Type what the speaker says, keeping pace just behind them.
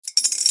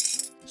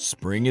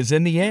Spring is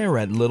in the air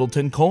at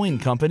Littleton Coin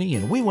Company,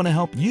 and we want to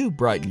help you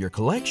brighten your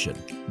collection.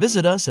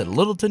 Visit us at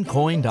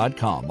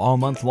littletoncoin.com all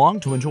month long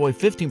to enjoy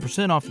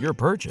 15% off your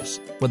purchase.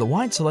 With a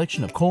wide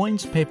selection of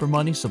coins, paper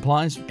money,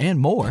 supplies, and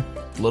more,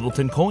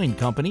 Littleton Coin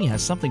Company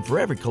has something for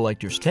every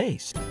collector's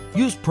taste.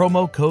 Use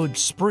promo code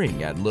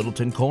SPRING at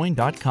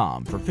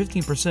littletoncoin.com for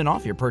 15%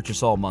 off your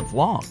purchase all month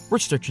long.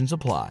 Restrictions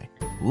apply.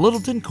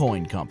 Littleton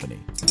Coin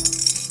Company.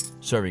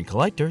 Serving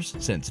collectors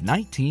since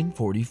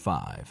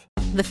 1945.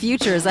 The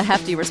future is a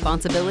hefty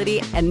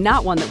responsibility and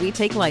not one that we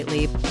take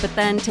lightly. But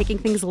then taking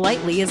things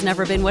lightly has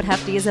never been what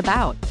Hefty is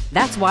about.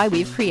 That's why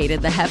we've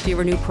created the Hefty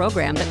Renew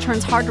program that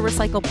turns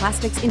hard-to-recycle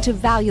plastics into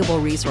valuable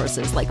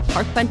resources like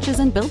park benches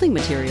and building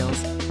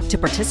materials. To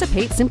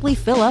participate, simply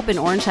fill up an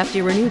orange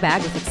Hefty Renew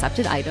bag with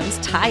accepted items,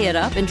 tie it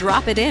up, and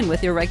drop it in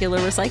with your regular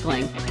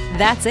recycling.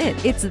 That's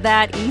it. It's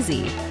that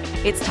easy.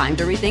 It's time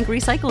to rethink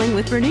recycling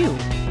with Renew.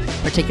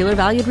 Particular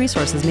valued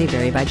resources may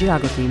vary by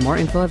geography. More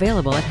info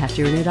available at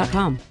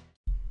heftyrenew.com.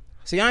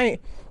 See, I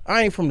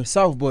ain't from the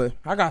South, but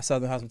I got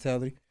Southern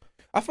hospitality.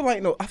 I feel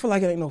like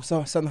it ain't no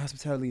Southern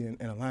hospitality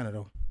in Atlanta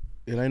though.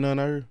 It ain't none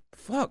out here?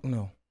 Fuck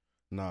no.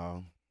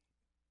 No.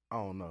 I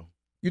don't know.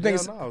 You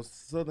think no,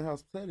 Southern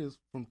hospitality is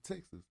from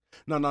Texas.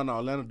 No.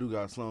 Atlanta do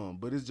got some,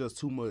 but it's just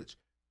too much.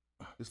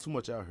 It's too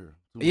much out here.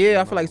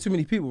 Yeah, I feel like too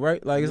many people,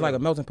 right? Like it's like a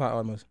melting pot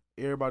almost.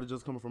 Everybody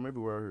just coming from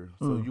everywhere out here.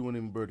 So you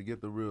wouldn't even be able to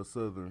get the real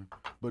Southern.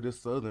 But it's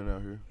Southern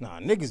out here. Nah,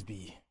 niggas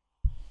be.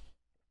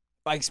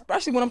 Like,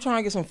 especially when I'm trying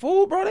to get some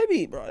food, bro, they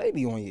be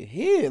on your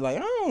head. Like,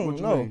 I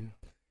don't know.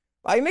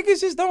 Like,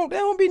 niggas just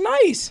don't be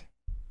nice.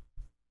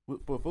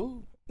 For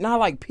food? Nah,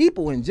 like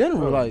people in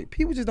general. Like,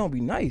 people just don't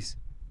be nice.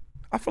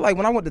 I feel like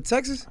when I went to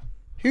Texas,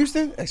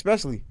 Houston,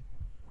 especially,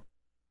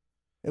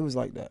 it was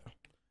like that.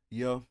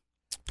 Yeah.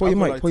 Pull your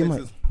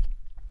mic.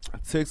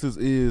 Texas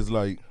is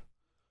like,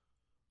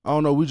 I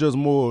don't know, we just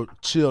more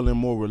chill and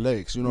more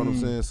relaxed. You know what I'm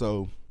saying?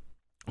 So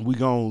we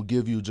gonna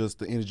give you just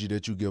the energy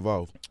that you give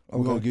off. Okay.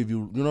 We're gonna give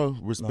you,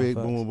 respect,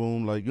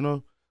 boom, like,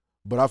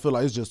 But I feel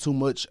like it's just too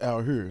much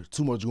out here,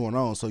 too much going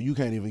on, so you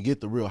can't even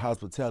get the real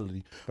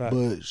hospitality. Right.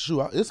 But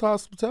shoot, it's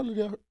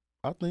hospitality out here,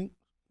 I think.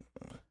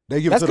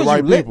 They give it to the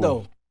right people.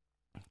 Though.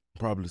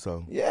 Probably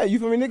so. Yeah, you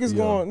feel me?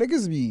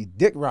 Niggas be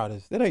dick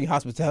riders. That ain't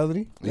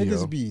hospitality.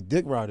 Niggas be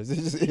dick riders. It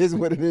just is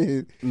what it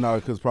is. No,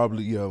 because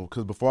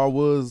before I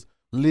was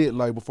lit,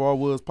 like before I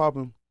was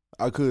popping,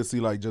 I could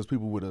see like just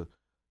people with a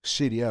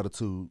shitty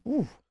attitude.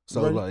 Ooh,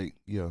 so like,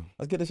 yeah.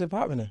 Let's get this shit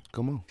popping then.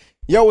 Come on.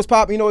 Yo, what's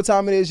poppin'? You know what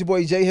time it is? Your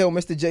boy J Hill,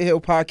 Mr. J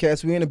Hill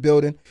Podcast. We in the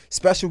building.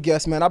 Special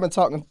guest, man. I've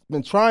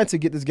been trying to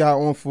get this guy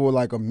on for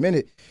like a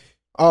minute.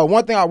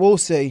 One thing I will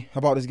say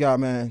about this guy,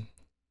 man,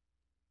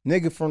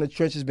 nigga from the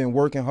trenches been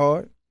working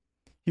hard.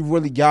 He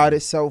really got it,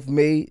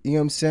 self-made, you know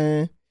what I'm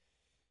saying?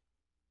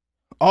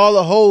 All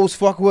the hoes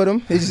fuck with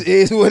him. It just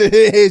is what it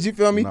is, you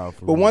feel me? But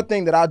one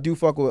thing that I do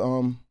fuck with,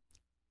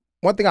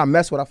 one thing I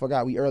mess with, I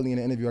forgot, we early in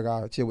the interview, I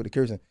got chill with the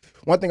Kirsten.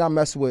 One thing I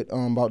messed with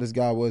about this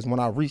guy was when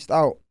I reached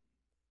out,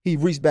 he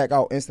reached back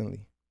out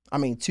instantly. I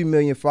mean, 2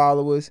 million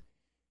followers.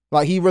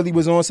 Like, he really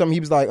was on something. He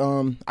was like,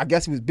 I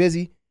guess he was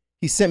busy.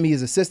 He sent me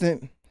his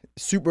assistant,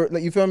 super,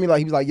 like, you feel me? Like,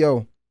 he was like,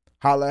 yo,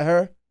 holla at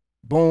her.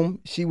 Boom.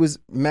 She was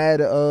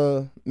mad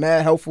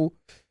helpful.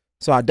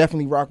 So I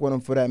definitely rock with him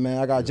for that, man.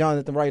 I got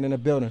Jonathan Wright in the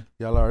building.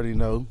 Y'all already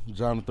know.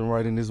 Jonathan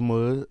Wright in this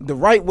mud. The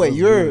right way.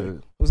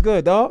 What's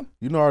good, dog?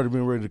 You know I already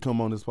been ready to come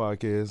on this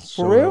podcast.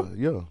 For real?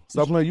 Yeah.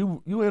 Stop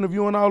playing. You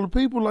interviewing all the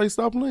people, like,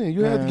 stop playing.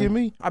 You had to get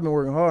me. I've been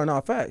working hard. No,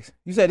 facts.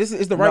 You said this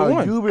is the right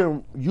one.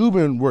 You've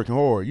been working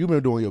hard. You've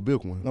been doing your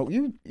big one. No,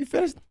 you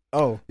finished?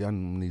 Oh. Yeah, I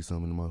need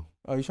something tomorrow.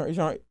 Oh, you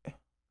trying?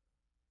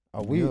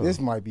 Oh, this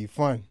might be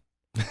fun.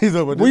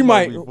 we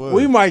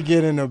might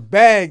get in the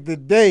bag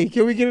today.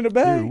 Can we get in the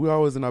bag? Yeah, we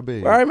always in our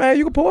bag. All right, man.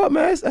 You can pull up,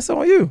 man. That's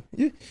on you.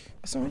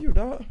 That's on you,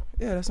 dog.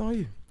 Yeah, that's on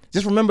you.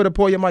 Just remember to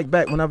pull your mic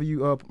back whenever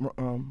you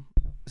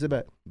sit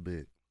back.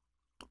 Bet.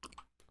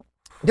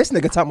 This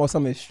nigga talking about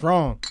something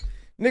strong.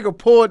 Nigga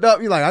pulled up.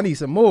 You like, I need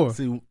some more.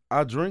 See,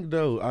 I drink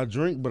though. I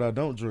drink, but I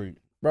don't drink.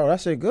 Bro,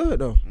 that shit good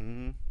though.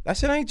 Mm-hmm. That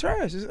shit ain't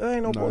trash. It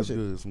ain't no bullshit.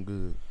 It's good. Some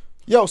good.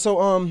 Yo,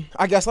 so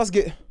I guess let's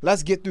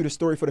get through the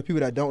story for the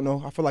people that don't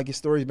know. I feel like your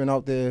story's been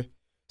out there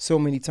so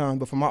many times,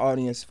 but for my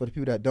audience, for the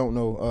people that don't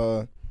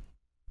know,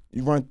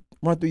 you run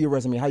through your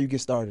resume, how you get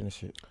started and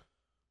shit.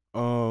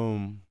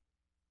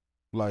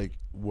 Like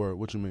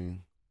what you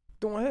mean?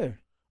 Doing hair.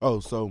 Oh,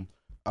 so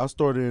I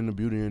started in the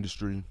beauty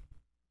industry.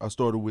 I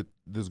started with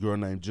this girl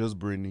named Just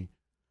Brittany.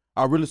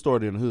 I really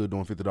started in the hood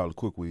doing $50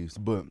 quick weaves,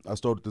 but I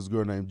started with this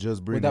girl named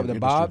Just Brittany. With the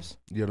bobs?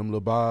 Yeah, them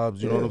little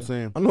bobs, you know what I'm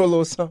saying? I know a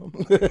little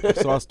something.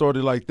 So I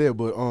started like that,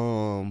 but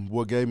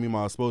what gave me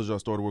my exposure, I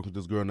started working with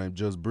this girl named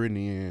Just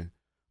Brittany,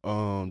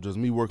 and just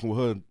me working with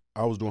her,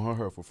 I was doing her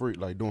hair for free,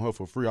 like doing her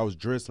for free. I was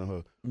dressing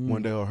her.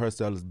 One day her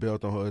hairstylist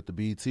bailed on her at the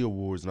BET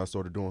Awards, and I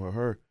started doing her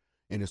hair,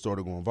 and it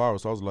started going viral.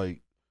 So I was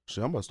like,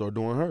 shit, I'm about to start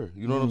doing her.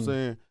 You know what I'm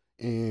saying?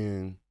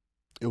 And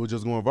it was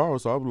just going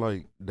viral, so I was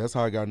like, that's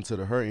how I got into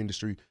the hair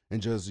industry,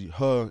 and just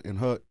her and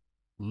her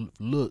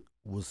look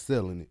was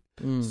selling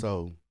it.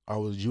 So I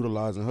was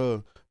utilizing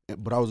her,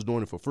 but I was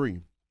doing it for free.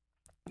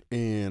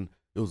 And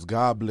it was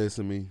God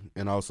blessing me,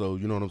 and also,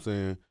 you know what I'm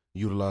saying,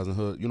 utilizing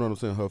her, you know what I'm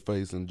saying, her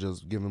face, and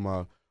just giving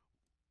my,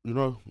 you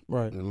know,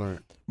 right, and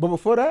learn. But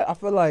before that, I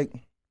feel like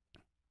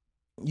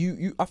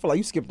you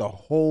skipped a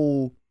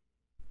whole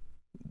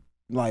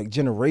like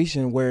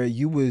generation where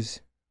you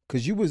was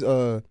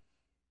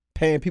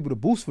paying people to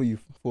boost for you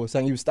for a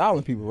second. You was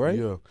styling people, right?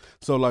 Yeah.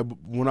 So like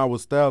when I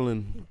was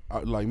styling,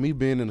 like me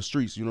being in the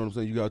streets, you know what I'm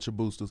saying, you got your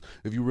boosters.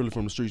 If you really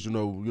from the streets, you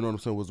know what I'm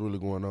saying, what's really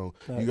going on.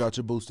 Right. You got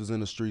your boosters in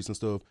the streets and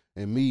stuff.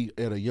 And me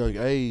at a young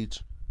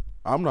age,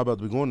 I'm not about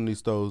to be going to these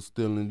stores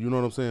stealing, you know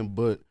what I'm saying,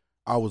 but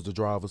I was the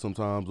driver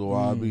sometimes, or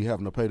I'd be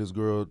having to pay this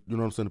girl, you know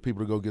what I'm saying, the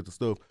people to go get the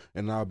stuff,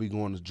 and I'd be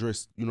going to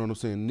dress, you know what I'm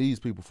saying, these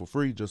people for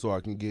free just so I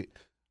can get,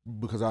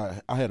 because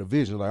I had a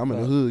vision, like I'm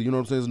in the hood, you know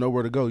what I'm saying, there's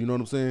nowhere to go, you know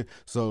what I'm saying,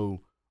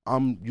 so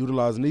I'm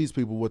utilizing these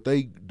people, what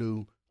they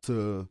do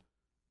to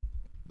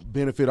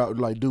benefit out,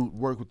 like do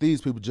work with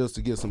these people just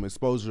to get some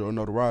exposure or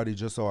notoriety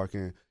just so I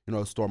can, you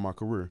know, start my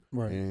career.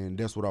 Right. And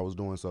that's what I was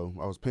doing. So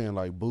I was paying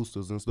like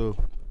boosters and stuff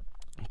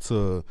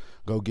to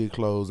go get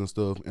clothes and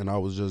stuff, and I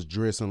was just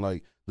dressing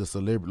like the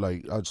celebrity.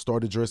 Like I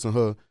started dressing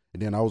her,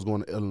 and then I was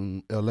going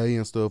to LA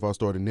and stuff. I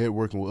started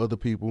networking with other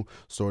people,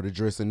 started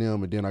dressing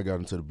them, and then I got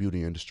into the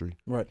beauty industry.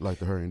 Right. Like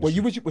the hair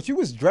industry. Well, you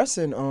was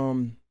dressing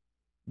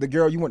the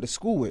girl you went to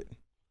school with.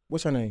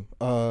 What's her name?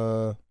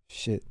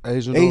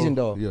 Asian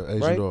doll. Yeah,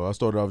 Asian doll. I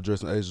started off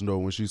dressing Asian doll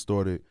when she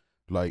started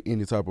like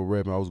any type of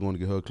rapping. I was going to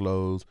get her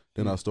clothes.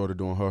 Then I started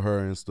doing her hair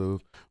and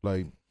stuff.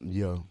 Like,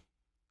 yeah.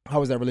 How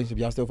was that relationship?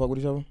 Y'all still fuck with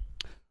each other?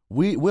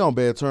 We on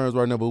bad terms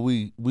right now, but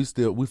we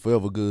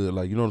forever good.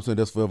 Like, you know what I'm saying?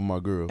 That's forever my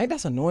girl. Ain't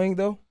that's annoying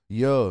though?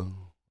 Yeah.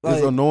 Like,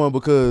 it's annoying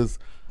because,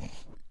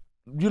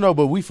 you know,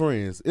 but we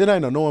friends. It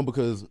ain't annoying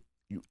because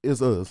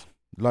it's us.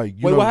 Like,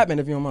 you know, what happened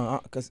if you don't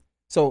mind?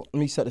 So let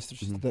me set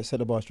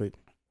the bar straight.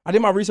 I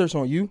did my research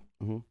on you.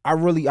 Mm-hmm.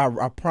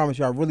 I promise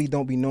you, I really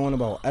don't be knowing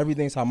about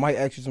everything. So I might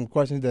ask you some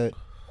questions that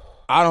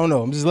I don't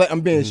know.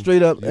 I'm being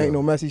straight up. Yeah. Ain't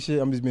no messy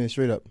shit. I'm just being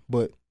straight up.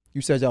 But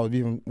you said y'all was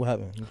beefing. What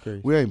happened? I'm crazy.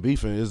 We ain't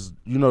beefing. It's,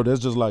 you know,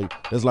 that's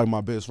like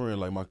my best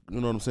friend. Like my,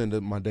 you know what I'm saying?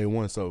 That's my day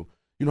one. So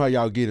you know how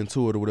y'all get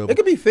into it or whatever. It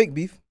could be fake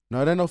beef.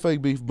 No, it ain't no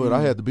fake beef. But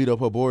I had to beat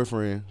up her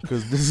boyfriend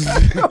because this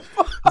is.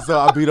 So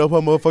I beat up her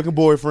motherfucking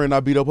boyfriend.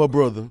 I beat up her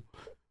brother.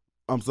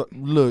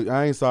 Look,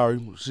 I ain't sorry.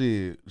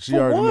 Shit, she For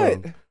already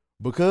what? know.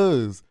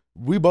 Because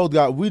we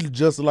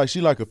just like, she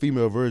like a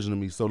female version of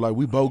me. So like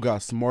we both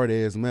got smart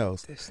ass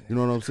mouths. You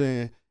know what I'm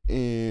saying?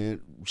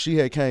 And she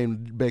had came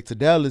back to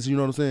Dallas, you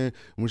know what I'm saying?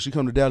 When she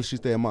come to Dallas, she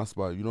stay at my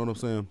spot, you know what I'm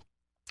saying?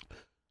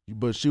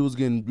 But she was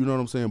getting, you know what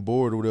I'm saying,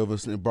 bored or whatever,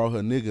 and brought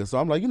her nigga. So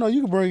I'm like, you know,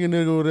 you can bring a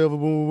nigga or whatever, boom,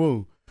 boom,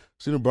 boom.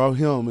 She done brought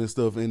him and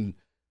stuff, and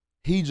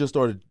he just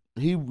started,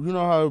 you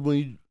know how when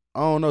you,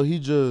 I don't know, he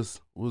just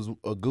was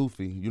a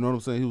goofy, you know what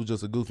I'm saying? He was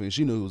just a goofy, and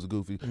she knew he was a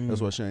goofy.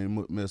 That's why she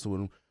ain't messing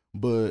with him.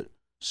 But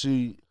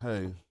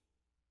I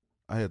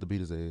had to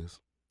beat his ass.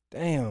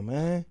 Damn,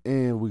 man.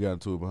 And we got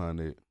into it behind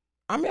that.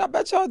 I mean, I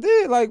bet y'all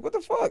did. Like, what the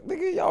fuck?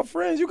 Nigga, y'all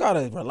friends, you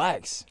gotta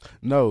relax.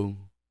 No,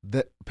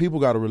 that people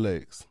gotta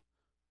relax.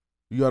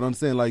 You gotta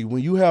understand, like,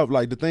 when you have,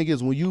 like, the thing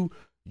is, when you,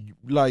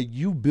 like,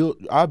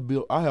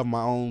 I have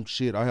my own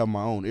shit. I have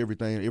my own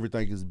everything.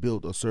 Everything is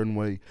built a certain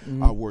way.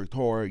 Mm-hmm. I worked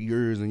hard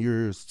years and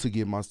years to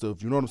get my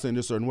stuff, you know what I'm saying,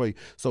 this certain way.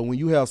 So when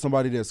you have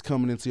somebody that's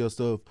coming into your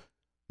stuff,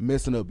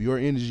 messing up your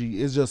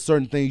energy, it's just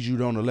certain things you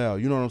don't allow.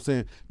 You know what I'm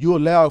saying? You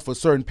allow for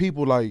certain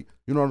people, like,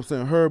 you know what I'm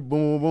saying, her,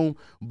 boom, boom, boom.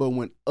 But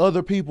when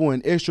other people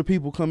and extra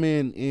people come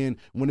in, and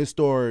when it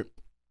start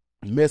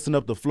messing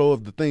up the flow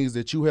of the things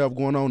that you have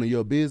going on in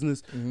your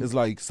business, it's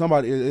like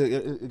somebody,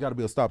 it got to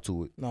be a stop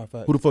to it. No,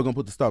 fact. Who the fuck gonna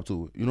put the stop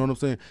to it? You know what I'm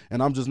saying?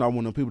 And I'm just not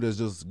one of them people that's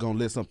just gonna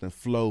let something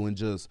flow and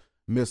just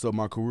mess up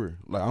my career.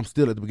 Like, I'm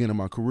still at the beginning of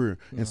my career,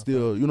 and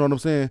still, you know what I'm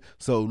saying?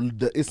 So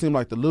it seemed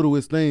like the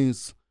littlest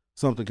things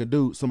somebody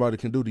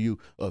can do to you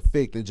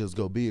affect and just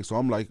go big. So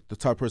I'm like the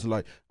type of person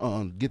like,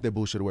 get that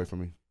bullshit away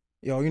from me.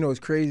 Yo, you know it's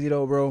crazy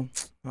though, bro.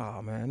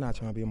 Oh man, I'm not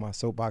trying to be in my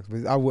soapbox,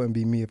 but I wouldn't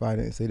be me if I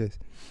didn't say this.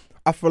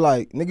 I feel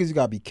like niggas, you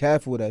gotta be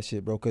careful with that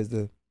shit, bro, because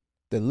the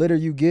litter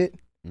you get,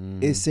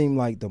 it seems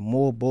like the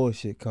more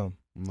bullshit come.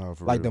 No,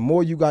 for like real. The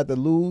more you got to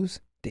lose,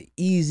 the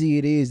easier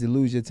it is to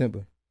lose your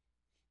temper.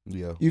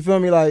 Yeah. You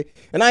feel me? Like,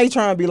 and I ain't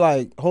trying to be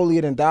like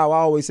holier than thou. I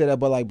always say that,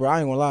 but like, bro,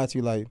 I ain't gonna lie to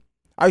you. Like,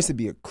 I used to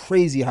be a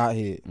crazy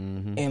hothead.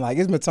 And like,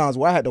 it's been times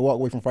where I had to walk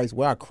away from fights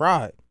where I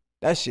cried.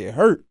 That shit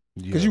hurt.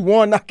 Because you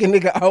want to knock a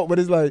nigga out, but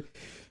it's like,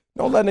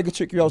 don't let nigga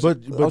trick you out,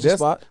 but your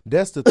spot.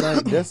 That's the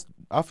thing.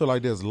 I feel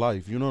like that's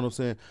life. You know what I'm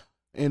saying?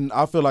 And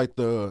I feel like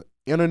the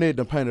internet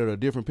done painted a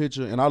different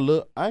picture. And I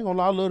ain't gonna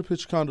lie, I love the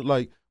picture kind of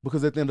like,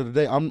 because at the end of the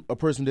day, I'm a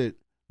person that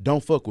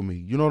don't fuck with me.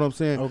 You know what I'm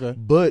saying? Okay.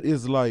 But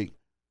it's like,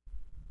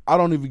 I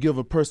don't even give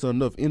a person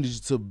enough energy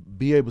to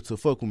be able to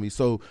fuck with me.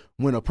 So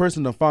when a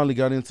person done finally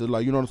got into,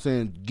 like, you know what I'm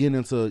saying, getting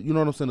into, you know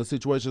what I'm saying, the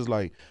situation's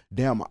like,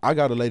 damn, I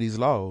gotta lay these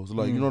laws.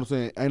 Like, you know what I'm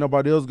saying? Ain't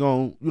nobody else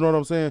gonna, you know what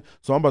I'm saying?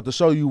 So I'm about to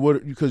show you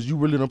what, because you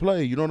really done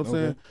play. You know what I'm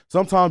saying?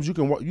 Sometimes you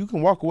can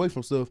walk away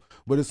from stuff,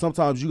 but it's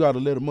sometimes you gotta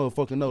let a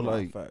motherfucker know,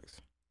 like,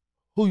 facts.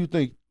 who you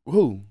think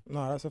Who?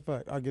 No, that's a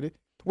fact. I get it.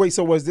 Wait,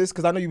 so was this,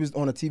 because I know you was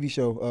on a TV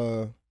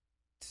show,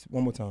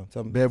 one more time.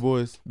 Tell me. Bad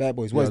Boys? Bad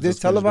Boys. Yeah, Was I this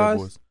just finished Bad televised?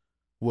 Boys.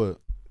 What?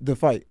 The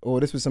fight? Or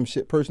this was some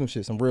shit, personal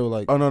shit, some real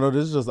like. Oh, no,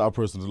 this is just our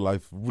personal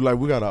life. Like,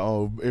 we got our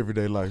own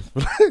everyday life.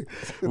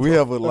 We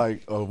have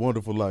a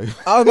wonderful life.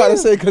 I was about to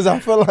say, because I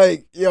feel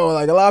like,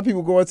 like a lot of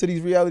people go into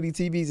these reality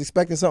TVs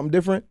expecting something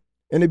different,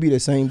 and it be the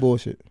same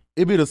bullshit.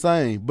 It be the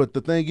same, but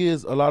the thing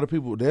is, a lot of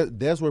people,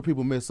 that's where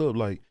people mess up.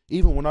 Like,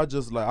 even when I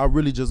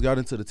really just got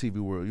into the TV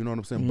world, you know what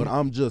I'm saying? Mm-hmm. But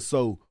I'm just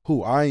so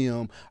who I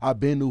am.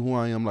 I've been knew who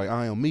I am, like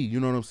I am me, you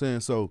know what I'm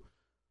saying? So,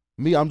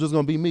 me, I'm just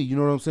gonna be me, you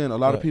know what I'm saying? A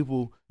lot of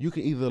people, you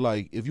can either,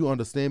 like, if you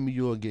understand me,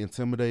 you'll get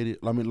intimidated.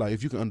 I mean, like,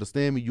 if you can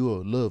understand me,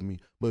 you'll love me.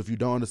 But if you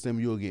don't understand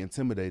me, you'll get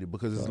intimidated,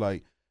 because it's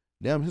like,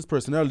 damn, his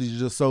personality is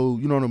just so,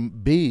 you know what I'm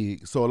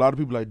big. So a lot of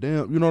people like,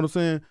 damn, you know what I'm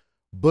saying?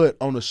 But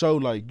on the show,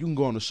 like, you can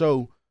go on the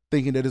show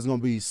thinking that it's gonna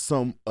be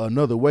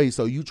another way,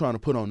 so you trying to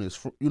put on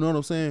this, you know what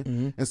I'm saying?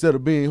 Mm-hmm. Instead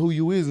of being who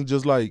you is and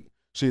just like,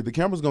 shit, the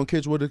camera's gonna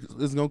catch what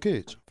it's gonna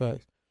catch.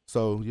 Facts.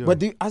 So yeah. But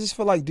do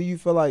you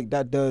feel like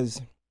that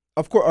does?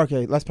 Of course.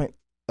 Okay, let's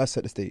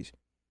set the stage.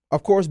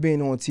 Of course,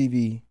 being on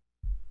TV,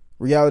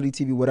 reality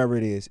TV, whatever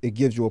it is, it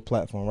gives you a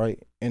platform, right?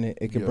 And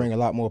it can bring a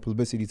lot more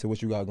publicity to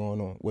what you got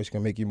going on, which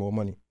can make you more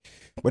money.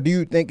 But do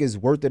you think it's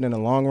worth it in the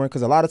long run?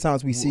 Because a lot of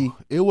times we see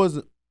it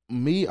wasn't.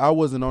 Me, I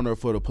wasn't on there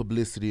for the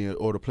publicity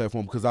or the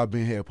platform, because I've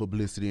been had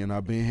publicity and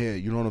I've been had,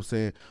 you know what I'm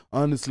saying?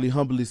 Honestly,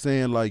 humbly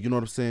saying, like, you know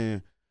what I'm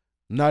saying?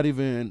 Not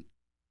even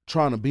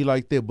trying to be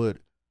like that, but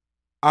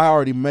I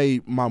already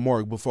made my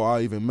mark before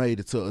I even made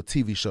it to a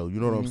TV show. You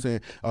know what I'm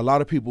saying? A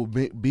lot of people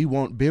been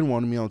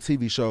wanting me on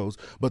TV shows,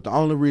 but the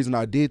only reason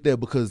I did that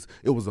because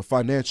it was a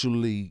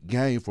financially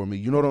gain for me.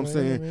 You know what I'm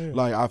saying? Yeah.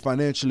 Like, I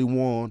financially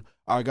won.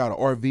 I got an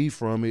RV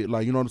from it.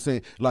 Like, you know what I'm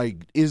saying?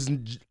 Like,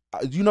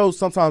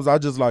 sometimes I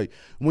just, like,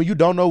 when you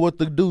don't know what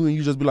to do and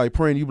you just be like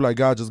praying, you be like,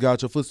 God just got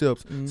your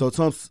footsteps. Mm-hmm.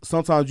 So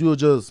sometimes you'll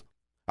just,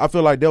 I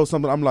feel like that was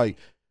something I'm like,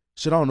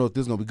 shit, I don't know if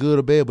this is going to be good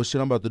or bad, but shit,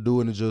 I'm about to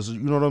do it and just, you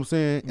know what I'm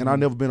saying? Mm-hmm. And I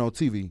never been on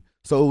TV.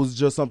 So it was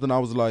just something I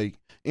was like,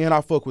 and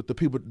I fuck with the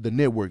people, the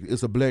network.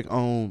 It's a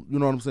black-owned, you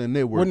know what I'm saying,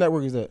 network. What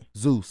network is that?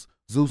 Zeus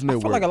Network.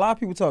 I feel like a lot of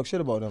people talk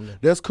shit about them, though.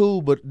 That's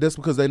cool, but that's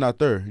because they not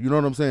there. You know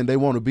what I'm saying? They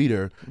want to be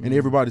there, and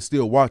everybody's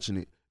still watching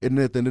it. And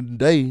at the end of the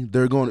day,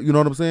 they're going, you know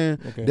what I'm saying?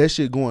 Okay. That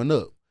shit going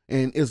up.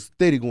 And it's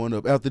steady going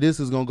up. After this,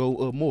 it's going to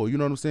go up more. You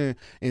know what I'm saying?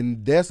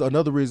 And that's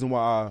another reason why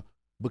I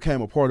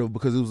became a part of it,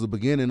 because it was the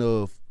beginning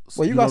of.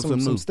 Well, you got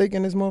some stake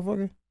in this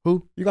motherfucker?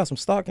 Who? You got some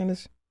stock in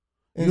this?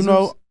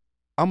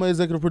 I'm an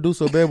executive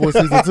producer of Bad Boy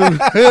Season 2.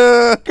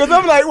 Because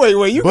I'm like,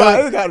 wait, you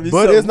got to be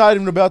But something. It's not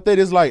even about that.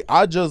 It's like,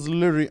 I just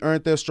literally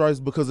earned that stripes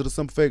because of the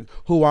simple fact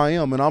who I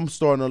am. And I'm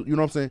starting to, you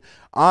know what I'm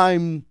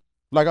saying?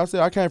 Like I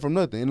said, I came from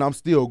nothing, and I'm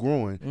still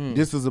growing.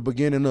 This is the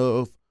beginning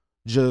of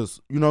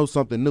just,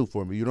 something new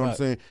for me. You know what I'm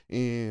saying?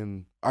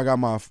 And I got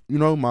my,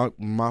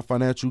 my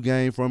financial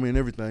gain from it and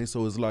everything.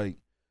 So it's like,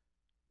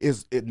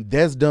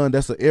 that's done.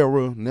 That's an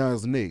era. Now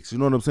it's next. You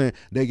know what I'm saying?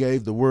 They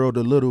gave the world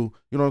a little,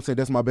 you know what I'm saying?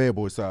 That's my bad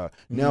boy side.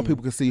 Now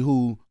people can see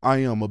who I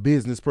am, a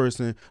business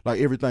person, like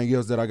everything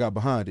else that I got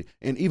behind it.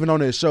 And even on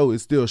that show, it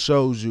still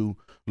shows you,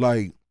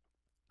 like,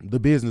 the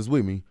business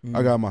with me.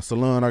 I got my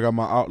salon. I got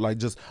my out, like,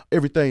 just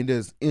everything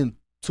that's into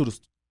the,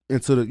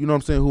 you know what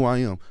I'm saying, who I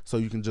am. So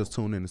you can just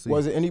tune in and see.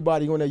 Was it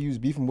anybody on that you was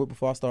beefing with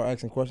before I start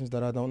asking questions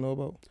that I don't know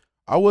about?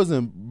 I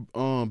wasn't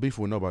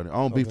beefing with nobody. I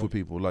don't beef with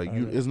people. Like,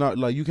 it's not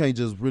like you can't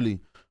just really.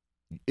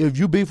 If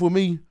you beef with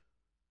me,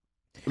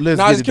 let's get it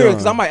done. I was curious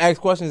because I might ask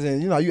questions,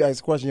 and you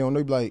ask a question, you don't know,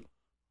 you be like.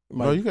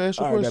 No, you can ask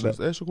your questions.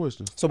 Ask your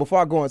questions. So before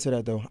I go into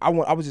that though, I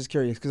was just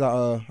curious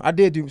because I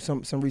did do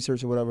some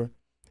research or whatever,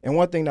 and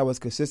one thing that was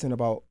consistent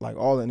about like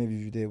all the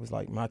interviews you did was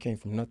like, I came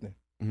from nothing,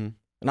 and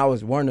I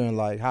was wondering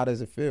like, how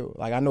does it feel?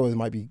 Like, I know it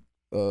might be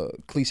a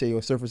cliche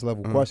or surface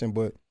level question,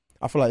 but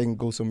I feel like it can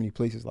go so many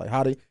places. Like,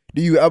 how do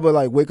you ever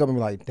like wake up and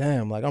be like,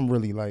 damn, like I'm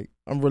really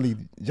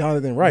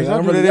Jonathan Wright.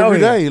 I do that every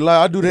day. Like,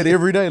 I do that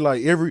every day.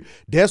 Like,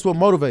 that's what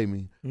motivates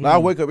me. Like, I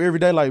wake up every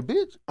day like,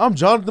 bitch, I'm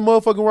Jonathan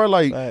motherfucking Wright.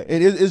 Like,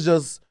 and it's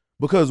just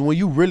because when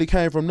you really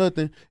came from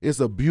nothing, it's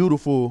a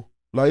beautiful,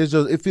 like,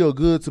 it feels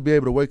good to be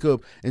able to wake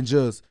up and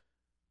just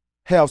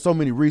have so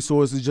many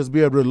resources, just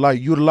be able to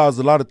like utilize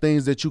a lot of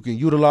things that you can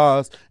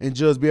utilize and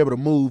just be able to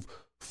move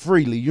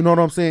freely. You know what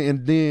I'm saying?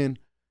 And then,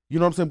 you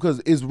know what I'm saying?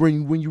 Because it's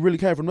when you really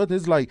came from nothing,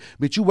 it's like,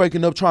 bitch, you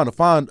waking up trying to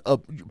find a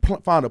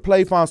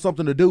play, find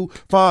something to do,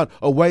 find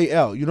a way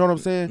out. You know what I'm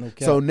saying?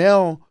 Okay. So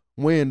now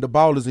when the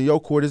ball is in your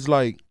court, it's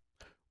like,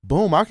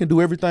 boom, I can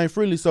do everything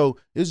freely. So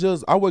it's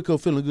just, I wake up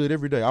feeling good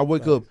every day. I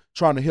wake up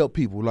trying to help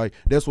people. Like,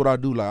 that's what I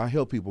do. Like, I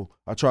help people.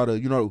 I try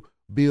to,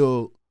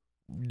 build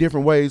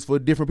different ways for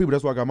different people.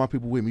 That's why I got my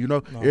people with me.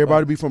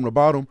 Everybody be from the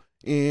bottom.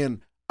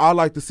 And I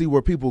like to see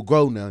where people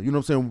go now. You know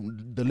what I'm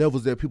saying? The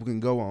levels that people can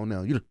go on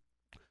now.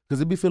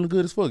 Because it be feeling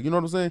good as fuck. You know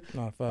what I'm saying?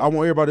 I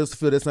want everybody else to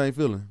feel that same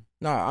feeling.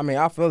 I mean,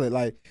 I feel it.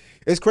 Like,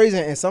 it's crazy.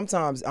 And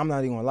sometimes, I'm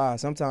not even gonna lie,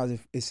 sometimes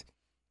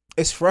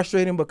it's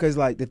frustrating because,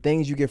 like, the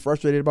things you get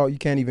frustrated about, you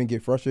can't even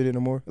get frustrated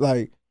no more.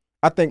 Like,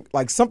 I think,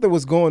 like, something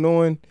was going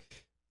on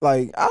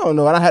like, I don't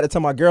know. And I had to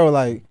tell my girl,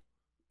 like,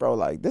 bro,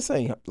 like, this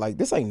ain't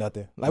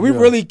nothing. Like, we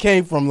really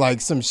came from,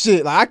 like, some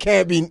shit. Like, I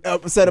can't be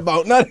upset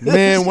about nothing.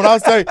 Man, when I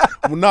say,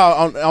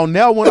 on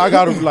that one, I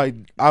got to, like,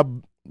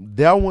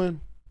 that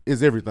one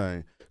is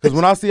everything. Because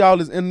when I see all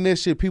this internet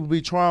shit, people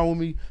be trying with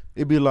me,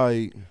 it be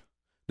like,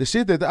 the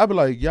shit that, I be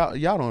like, y'all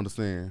don't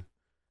understand.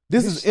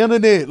 This is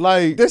internet.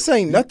 Like, this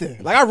ain't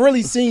nothing. Like, I've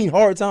really seen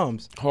hard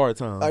times. Hard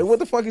times. Like, what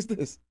the fuck is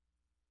this?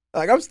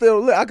 Like, I'm still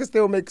lit. I can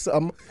still make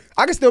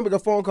a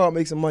phone call and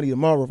make some money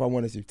tomorrow if I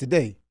wanted to.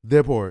 Today.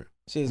 That part.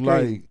 Shit's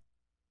crazy.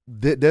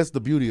 Like, that's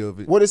the beauty of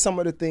it. What are some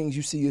of the things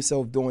you see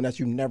yourself doing that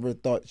you never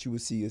thought you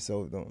would see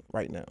yourself doing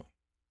right now?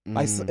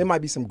 Like, it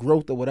might be some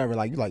growth or whatever.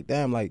 Like, you're like,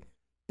 damn, I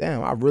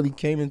really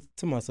came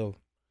into myself.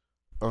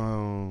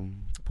 Pull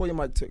your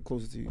mic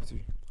closer to you,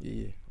 too.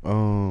 Yeah.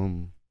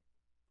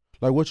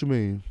 Like, what you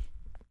mean?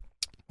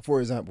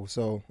 For example,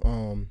 so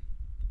I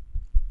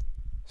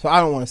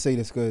don't want to say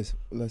this because,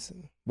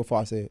 listen, before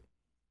I say it,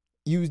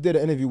 you did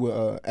an interview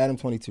with Adam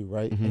 22,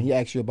 right? Mm-hmm. And he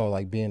asked you about,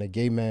 like, being a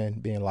gay man,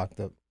 being locked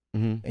up.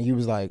 Mm-hmm. And you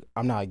was like,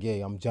 I'm not gay,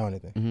 I'm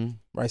Jonathan. Mm-hmm.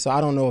 Right? So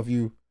I don't know if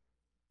you,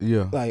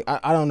 like,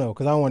 I don't know,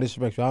 because I don't want to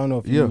disrespect you. I don't know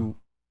if you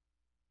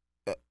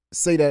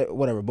say that,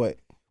 whatever. But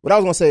what I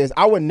was going to say is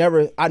I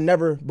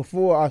never,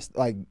 before I,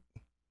 like,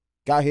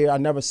 got here, I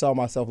never saw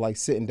myself, like,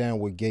 sitting down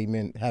with gay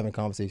men having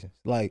conversations.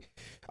 Like,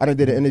 I done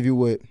did an interview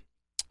with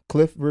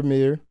Cliff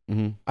Vermeer.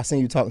 Mm-hmm. I seen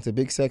you talking to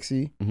Big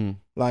Sexy. Mm-hmm.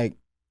 Like,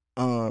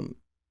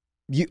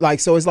 you like,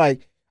 so it's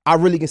like I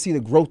really can see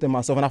the growth in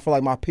myself, and I feel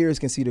like my peers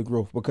can see the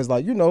growth because,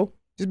 like, you know,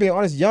 just being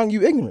honest, young,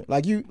 you ignorant.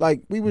 Like,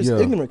 we was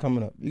ignorant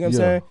coming up. You know what I'm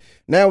saying?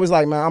 Now it's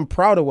like, man, I'm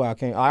proud of where I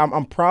came.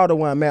 I'm proud of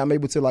where I'm at. I'm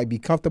able to, like, be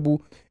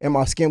comfortable in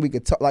my skin. We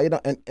could talk, like, you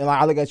know, and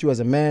like, I look at you as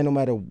a man, no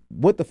matter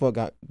what the fuck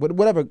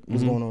whatever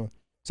was going on.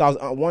 So I was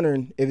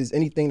wondering if there's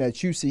anything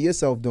that you see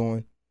yourself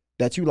doing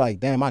that you like,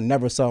 damn, I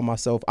never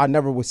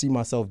would see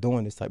myself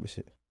doing this type of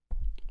shit.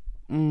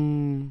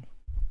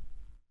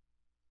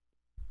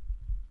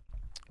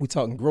 We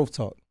talking growth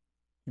talk.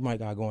 You might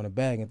gotta go in the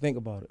bag and think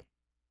about it.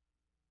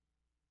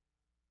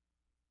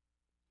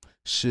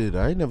 Shit,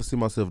 I ain't never seen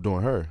myself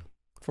doing her.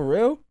 For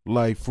real?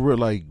 Like, for real,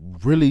 like,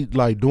 really,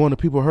 like, doing the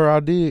people her I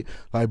did.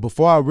 Like,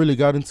 before I really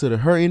got into the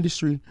her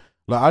industry,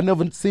 like, I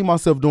never see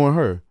myself doing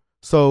her.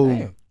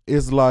 So,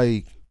 it's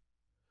like,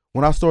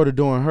 when I started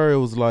doing her, it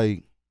was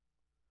like,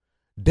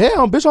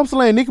 damn, bitch, I'm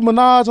slaying Nicki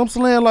Minaj, I'm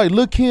slaying, like,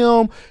 Lil'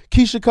 Kim,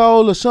 Keisha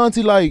Cole,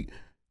 Ashanti, like,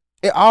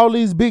 all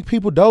these big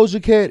people,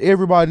 Doja Cat,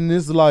 everybody, and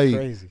it's like,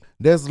 crazy.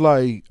 That's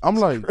like, I'm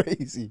it's like,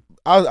 crazy.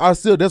 I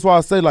still, that's why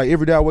I say, like,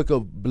 every day I wake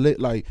up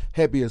like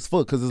happy as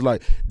fuck, because it's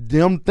like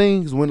them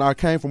things. When I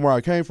came from where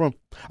I came from,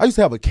 I used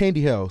to have a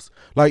candy house,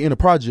 like, in the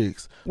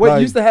projects. Wait, like,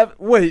 you used to have,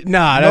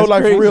 nah, that's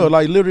like, crazy. for real,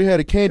 like, literally had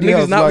a candy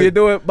house. Niggas not like, what you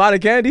doing, buy the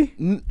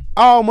candy?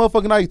 All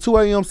motherfucking night, 2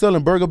 a.m.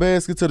 selling burger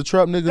baskets to the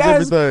trap niggas,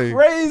 that's everything.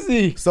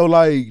 Crazy. So,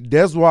 like,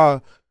 that's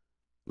why,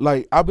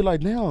 like, I be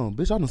like, damn,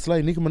 bitch, I done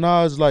slayed Nicki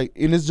Minaj, like,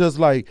 and it's just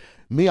like,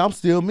 me, I'm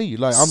still me.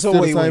 Like, I'm still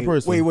the same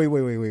person.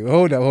 Wait.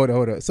 Hold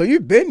up. So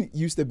you've been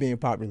used to being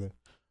popular?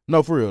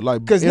 No, for real.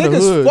 Like, because in the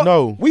hood,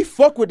 no. We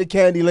fuck with the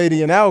candy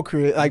lady in our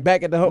crib, like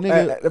back at the home,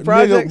 at the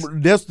projects.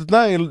 That's the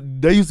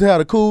thing. They used to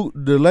have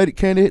the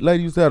candy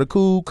lady used to have the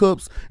cool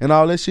cups and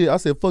all that shit. I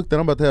said, fuck that.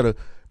 I'm about to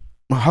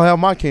have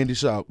my candy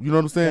shop. You know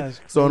what I'm saying?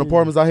 So in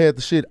apartments, I had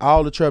the shit,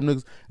 all the trap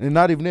niggas, and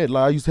not even that.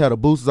 Like, I used to have the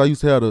boosters. I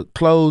used to have the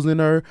clothes in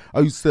there.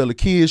 I used to sell the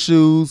kids'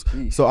 shoes.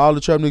 Jeez. So all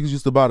the trap niggas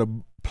used to buy the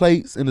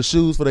plates and the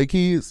shoes for their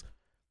kids.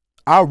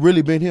 I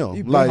really been him.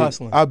 You been like,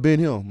 hustling. I've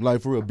been him.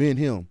 Like, for real, been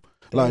him.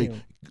 Like,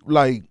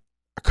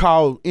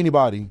 call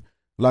anybody.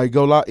 Like,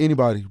 go lock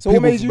anybody. So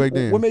what made you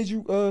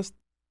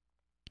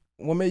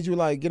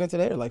like get into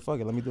that? Like,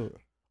 fuck it, let me do it.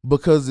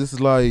 Because it's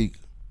like,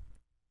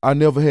 I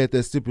never had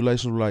that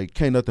stipulation, like,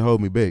 can't nothing hold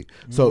me back.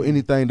 Mm-hmm. So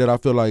anything that I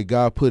feel like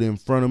God put in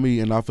front of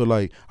me and I feel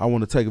like I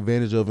want to take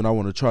advantage of and I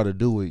want to try to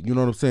do it. You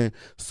know what I'm saying?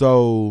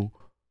 So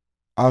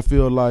I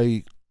feel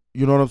like,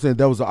 you know what I'm saying,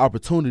 that was an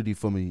opportunity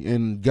for me.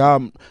 And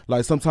God,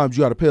 like, sometimes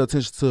you got to pay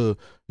attention to,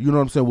 you know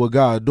what I'm saying, what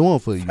God doing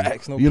for you.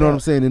 Facts, no you know doubt. what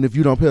I'm saying? And if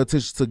you don't pay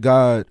attention to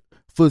God's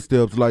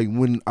footsteps, like,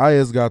 when I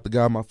ask God to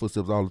guide my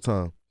footsteps all the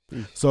time.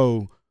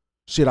 So,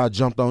 shit, I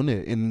jumped on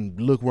it and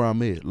look where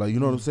I'm at. Like, you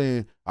know what I'm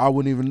saying? I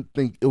wouldn't even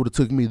think it would have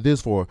took me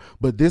this far.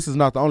 But this is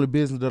not the only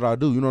business that I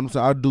do. You know what I'm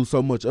saying? I do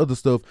so much other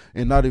stuff,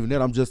 and not even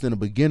that. I'm just in the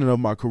beginning of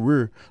my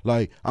career.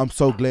 Like, I'm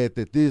so glad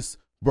that this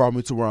brought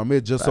me to where I'm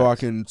at, just so I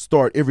can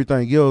start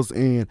everything else.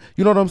 And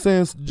you know what I'm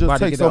saying? Just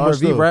about take so much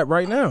stuff. Rap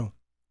right now.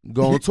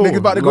 Go on tour. Niggas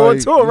about to go on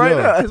tour right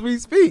now as we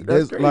speak.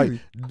 That's crazy. Like,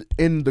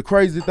 and the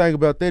crazy thing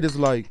about that is,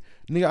 like,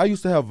 nigga, I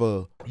used to have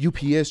a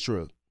UPS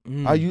truck.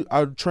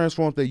 I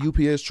transformed that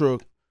UPS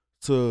truck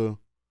to,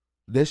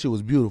 that shit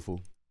was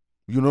beautiful.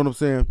 You know what I'm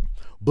saying?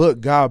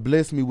 But God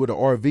blessed me with an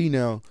RV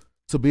now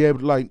to be able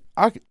to, like,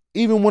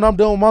 even when I'm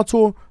done with my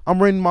tour, I'm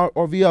renting my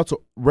RV out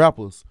to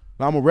rappers.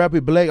 I'm a rap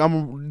it black.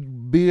 I'm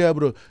gonna be able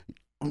to,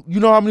 you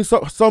know how many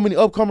so many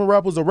upcoming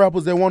rappers or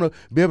rappers that want to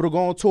be able to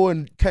go on tour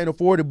and can't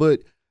afford it,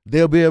 but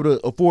they'll be able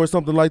to afford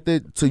something like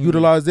that to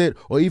utilize that,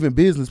 or even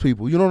business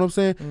people. You know what I'm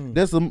saying?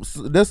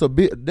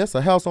 That's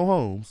a house on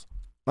homes.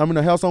 I mean,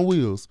 a house on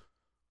wheels.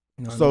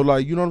 So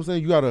like, you know what I'm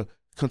saying? You gotta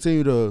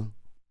continue to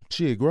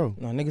grow.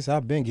 No, niggas,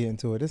 I've been getting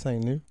to it. This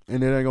ain't new.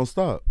 And it ain't gonna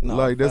stop. No,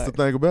 like, that's the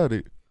thing about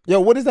it. Yo,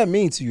 what does that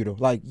mean to you though?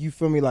 Like, you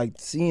feel me? Like,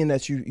 seeing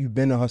that you've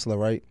been a hustler,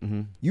 right?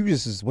 Mm-hmm. You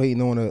just is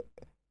waiting on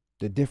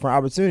the different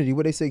opportunity.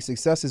 What they say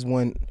success is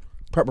when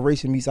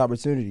preparation meets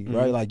opportunity,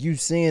 right? Like, you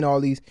seeing all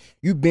these,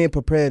 you being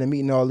prepared and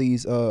meeting all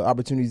these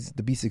opportunities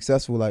to be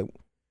successful. Like,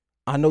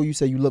 I know you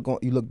say you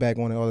look back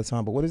on it all the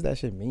time, but what does that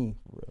shit mean?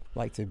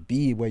 Like, to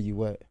be where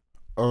you at?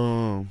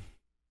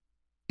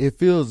 It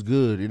feels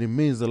good, and it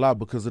means a lot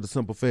because of the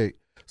simple fact.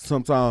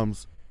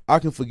 Sometimes I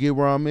can forget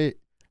where I'm at,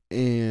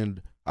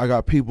 and I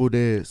got people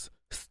that's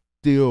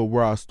still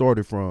where I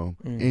started from,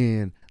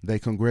 and they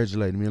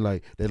congratulate me,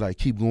 like they like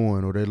keep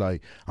going, or they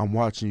like, I'm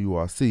watching you,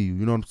 or I see you.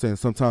 You know what I'm saying?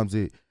 Sometimes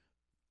it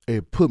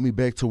put me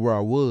back to where I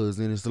was,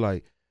 and it's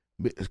like,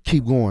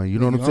 keep going. You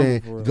know what I'm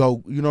saying?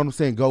 Go. You know what I'm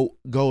saying? Go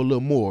a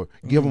little more.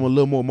 Give them a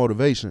little more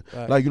motivation.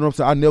 Right. Like, you know what I'm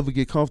saying? I never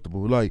get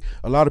comfortable. Like,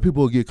 a lot of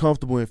people get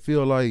comfortable and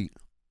feel like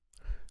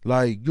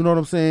you know what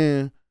I'm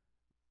saying?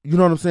 You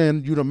know what I'm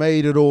saying? You done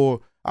made it, or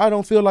I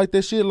don't feel like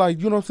that shit.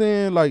 Like, you know what I'm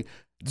saying? Like,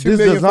 2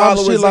 million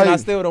followers, shit, like, and I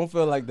still don't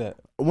feel like that.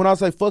 When I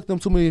say fuck them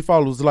 2 million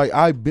followers, like,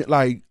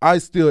 I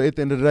still at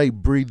the end of the day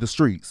breathe the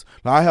streets.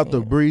 Like, I have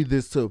to breathe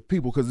this to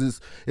people, because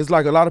it's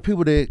like a lot of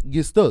people that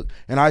get stuck,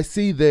 and I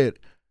see that.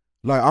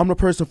 Like, I'm the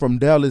person from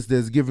Dallas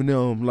that's giving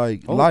them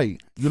like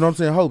light. You know what I'm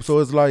saying? Hope. So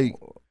it's like,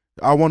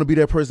 I want to be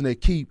that person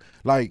that keep,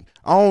 like,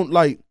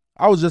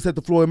 I was just at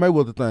the Floyd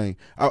Mayweather thing.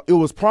 It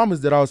was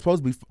promised that I was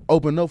supposed to be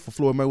opening up for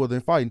Floyd Mayweather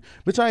and fighting.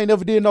 Bitch, I ain't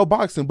never did no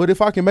boxing. But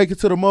if I can make it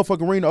to the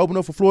motherfucking ring to open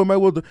up for Floyd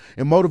Mayweather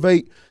and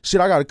motivate,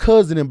 shit, I got a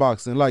cousin in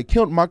boxing. Like,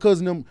 my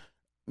cousin, them,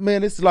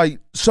 man, it's like,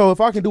 so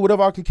if I can do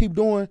whatever I can keep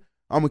doing,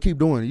 I'm going to keep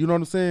doing it. You know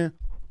what I'm saying?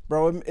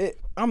 Bro,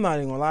 I'm not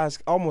even going to lie. It's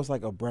almost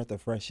like a breath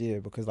of fresh air,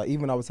 because, like,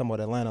 even I was talking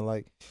about Atlanta,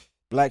 like,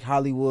 Black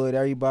Hollywood,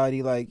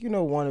 everybody, like, you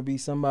know, want to be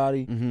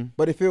somebody.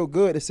 But it feel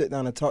good to sit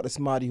down and talk to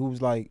somebody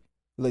who's, like,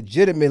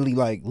 legitimately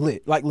like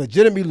lit,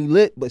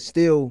 but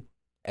still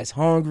as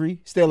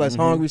hungry, still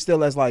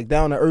as like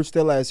down to earth,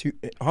 still as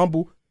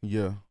humble.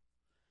 Yeah,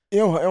 I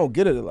don't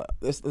get it a lot.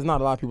 There's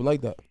not a lot of people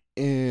like that.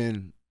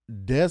 And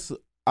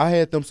I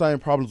had them same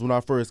problems when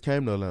I first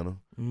came to Atlanta.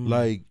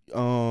 Like,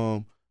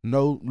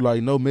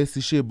 no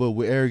messy shit, but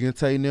with Arrogant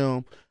Tate and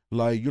them,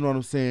 like, you know what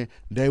I'm saying?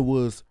 I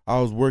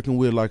was working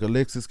with like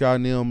Alexis Scott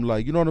and them,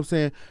 like, you know what I'm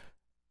saying?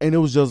 And it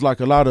was just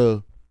like a lot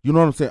of, you know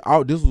what I'm saying?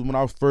 This was when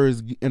I was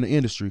first in the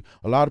industry.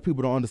 A lot of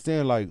people don't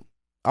understand, like,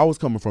 I was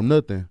coming from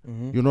nothing.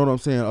 You know what I'm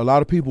saying? A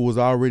lot of people was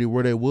already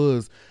where they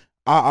was.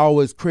 I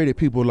always credit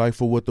people, like,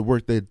 for what the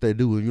work that they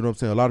do. You know what I'm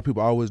saying? A lot of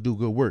people always do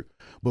good work.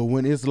 But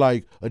when it's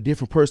like a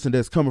different person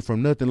that's coming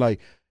from nothing, like,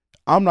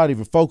 I'm not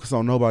even focused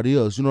on nobody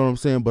else, you know what I'm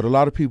saying? But a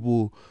lot of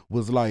people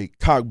was like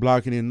cock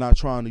blocking and not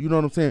trying to, you know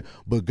what I'm saying?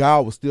 But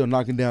God was still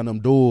knocking down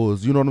them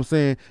doors, you know what I'm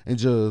saying? And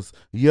just,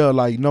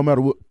 like, no matter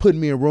what, putting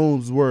me in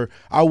rooms where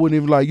I wouldn't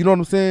even, like, you know what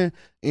I'm saying?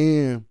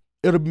 And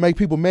it'll make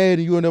people mad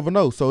and you'll never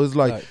know. So it's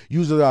like,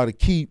 you just gotta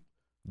keep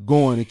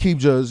going and keep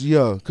just,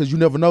 because you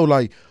never know,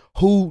 like,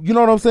 who, you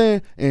know what I'm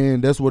saying?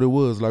 And that's what it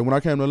was. Like, when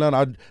I came to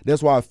Atlanta,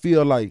 that's why I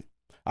feel like,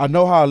 I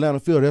know how Atlanta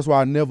feels. That's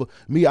why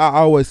I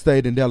always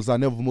stayed in Dallas. I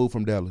never moved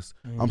from Dallas.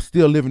 I'm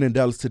still living in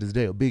Dallas to this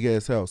day, a big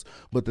ass house.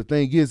 But the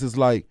thing is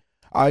like,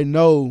 I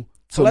know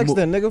to flex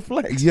that nigga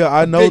flex. Yeah,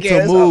 I know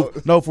to move.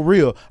 House. No, for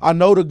real. I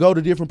know to go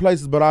to different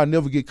places, but I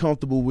never get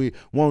comfortable with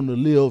wanting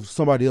to live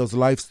somebody else's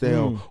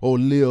lifestyle or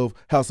live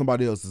how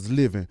somebody else is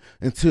living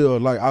until,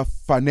 like, I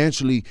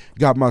financially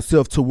got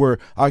myself to where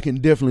I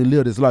can definitely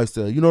live this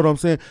lifestyle. You know what I'm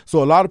saying?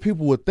 So a lot of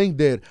people would think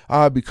that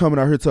I'd be coming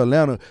out here to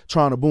Atlanta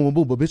trying to boom,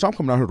 but bitch, I'm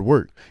coming out here to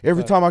work.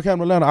 Every time I came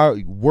to Atlanta,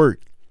 I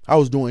worked. I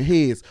was doing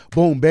heads,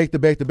 boom, back to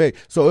back to back.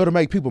 So it'll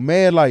make people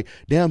mad, like,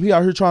 damn, he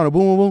out here trying to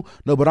boom.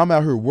 No, but I'm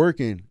out here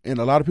working, and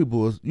a lot of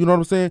people, you know what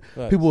I'm saying?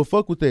 Right. People will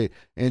fuck with that,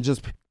 and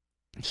just,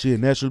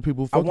 shit, naturally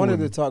people fuck with it. I wanted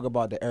to talk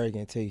about the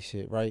Arrogant Tate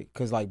shit, right?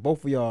 Because, like,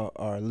 both of y'all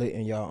are lit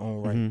in y'all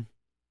own right.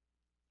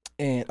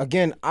 And,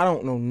 again, I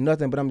don't know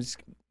nothing, but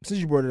since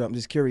you brought it up, I'm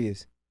just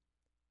curious.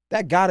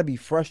 That gotta be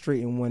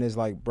frustrating when it's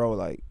like, bro,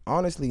 like,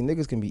 honestly,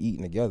 niggas can be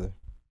eating together.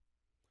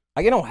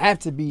 Like, it don't have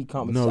to be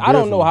competition. No, I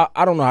don't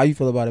know how you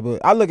feel about it,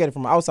 but I look at it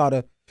from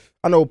outside.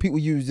 I know people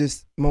use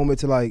this moment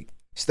to, like,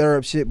 stir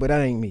up shit, but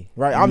that ain't me,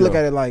 right? I'm looking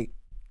at it like,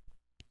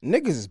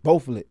 niggas is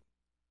both lit,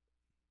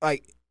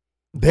 like,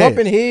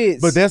 bumping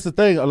heads. But that's the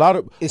thing. A lot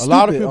of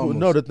people. Almost.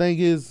 No, the thing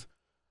is,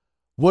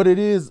 what it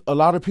is. A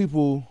lot of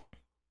people,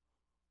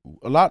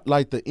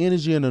 like the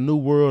energy in the new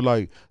world,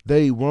 like,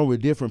 they run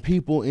with different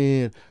people,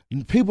 and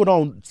people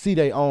don't see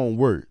their own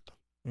worth.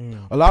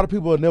 A lot of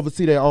people will never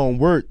see their own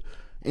worth.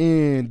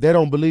 And they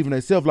don't believe in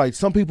themselves. Like,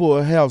 some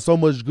people have so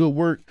much good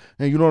work,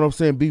 and you know what I'm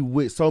saying, be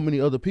with so many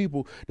other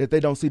people that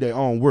they don't see their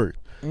own work.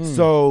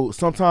 So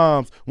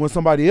sometimes when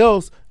somebody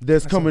else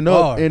that's coming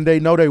up and they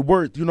know their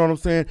worth, you know what I'm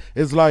saying,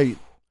 it's like,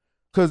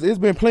 Cause it's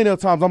been plenty of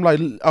times I'm like,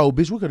 oh,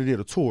 bitch, we could have did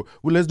a tour.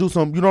 Well, let's do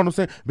something. You know what I'm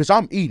saying? Bitch,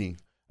 I'm eating.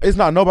 It's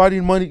not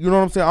nobody money. You know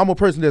what I'm saying? I'm a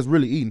person that's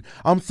really eating.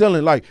 I'm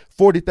selling like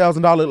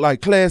 $40,000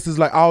 like classes,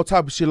 like all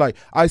type of shit. Like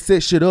I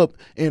set shit up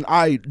and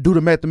I do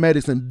the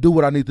mathematics and do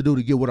what I need to do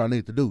to get what I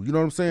need to do. You know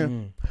what I'm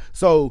saying?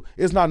 So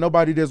it's not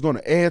nobody that's going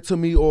to add to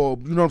me or,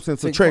 you know what I'm saying,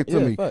 subtract to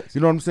me. Facts. You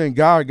know what I'm saying?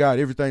 God got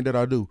everything that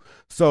I do.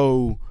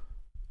 So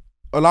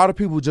a lot of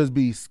people just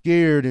be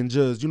scared and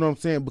just, you know what I'm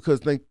saying,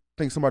 because think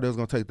somebody else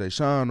going to take their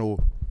shine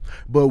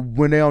but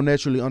when they don't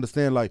naturally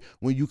understand, like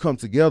when you come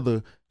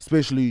together,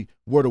 especially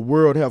where the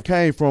world have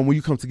came from, when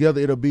you come together,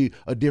 it'll be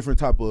a different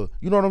type of,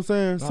 you know what I'm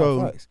saying?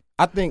 Facts.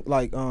 I think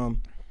like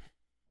on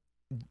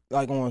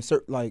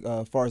certain, like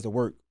as far as the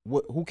work,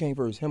 who came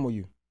first, him or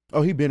you?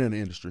 Oh, he been in the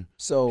industry,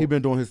 so he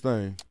been doing his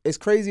thing. It's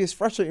crazy. It's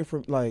frustrating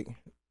for like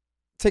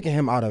taking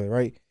him out of it,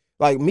 right?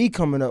 Like me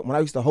coming up when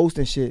I used to host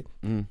and shit,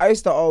 I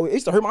used to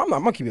hurt my. I'm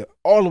gonna keep it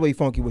all the way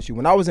funky with you.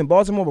 When I was in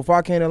Baltimore before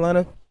I came to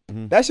Atlanta,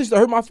 that shit used to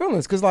hurt my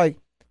feelings because like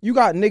you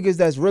got niggas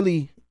that's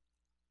really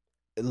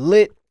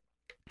lit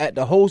at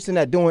the hosting,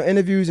 at doing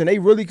interviews, and they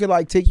really could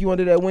like take you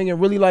under their wing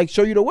and really like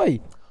show you the way.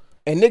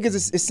 And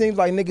niggas, it seems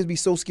like niggas be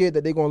so scared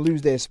that they gonna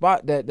lose their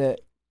spot that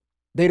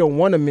they don't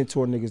want to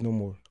mentor niggas no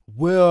more.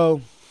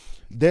 Well,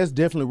 that's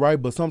definitely right,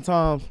 but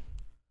sometimes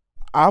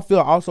I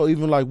feel also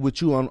even like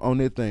with you on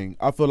that thing,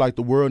 I feel like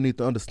the world needs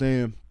to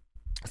understand.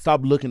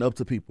 Stop looking up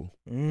to people.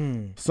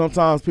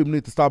 Sometimes people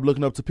need to stop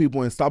looking up to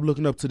people and stop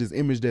looking up to this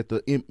image that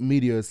the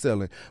media is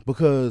selling.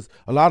 Because it's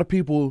a lot of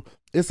people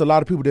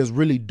that's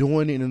really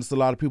doing it, and it's a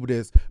lot of people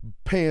that's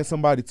paying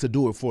somebody to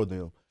do it for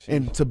them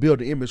and to build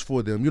the image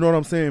for them. You know what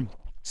I'm saying?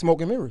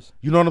 Smoke and mirrors.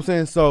 You know what I'm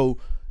saying? So,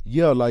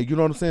 yeah, like, you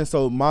know what I'm saying?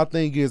 So my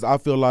thing is, I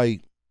feel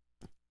like,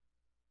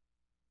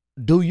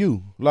 do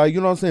you. Like, you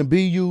know what I'm saying?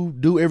 Be you,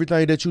 do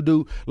everything that you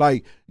do.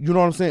 Like, you know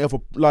what I'm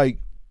saying?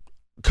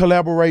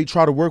 Collaborate,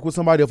 try to work with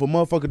somebody. If a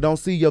motherfucker don't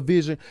see your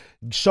vision,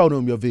 show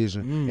them your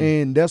vision.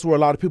 And that's where a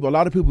lot of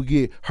people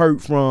get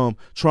hurt from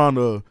trying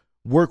to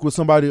work with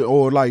somebody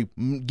or like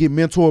get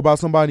mentored by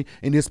somebody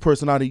and this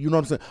personality. You know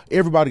what I'm saying?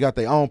 Everybody got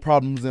their own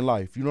problems in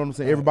life. You know what I'm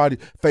saying? Everybody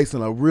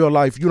facing a real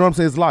life. You know what I'm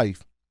saying? It's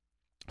life.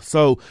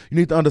 So you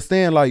need to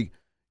understand, like,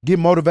 get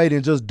motivated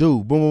and just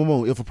do. Boom, boom,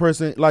 boom. If a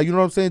person, like, you know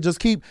what I'm saying? Just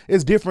keep,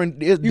 it's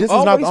different. This is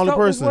not the only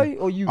person. This way,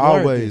 or you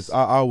always,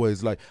 I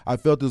always, like, I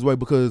felt this way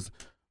because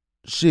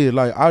shit,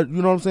 like, you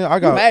know what I'm saying?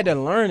 I had to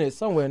learn it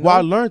somewhere. No? Well,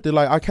 I learned it.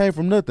 Like, I came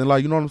from nothing.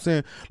 Like, you know what I'm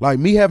saying? Like,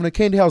 me having a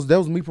candy house, that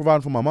was me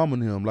providing for my mom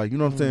and him. Like, you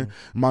know what I'm saying?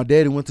 My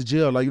daddy went to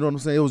jail. Like, you know what I'm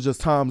saying? It was just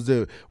times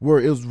where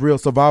it was real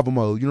survival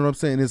mode. You know what I'm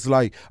saying? It's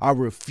like, I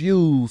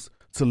refuse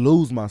to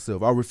lose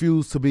myself. I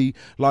refuse to be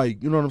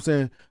like, you know what I'm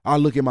saying? I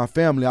look at my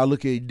family. I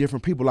look at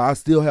different people. Like, I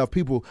still have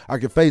people I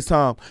can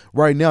FaceTime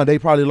right now. They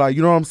probably like,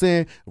 you know what I'm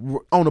saying?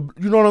 You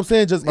know what I'm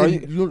saying? Just, yeah,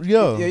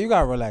 you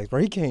gotta relax, bro.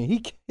 He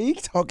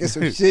talking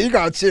some shit. You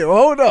gotta chill.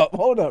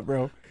 Hold up,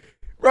 bro.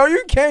 Bro,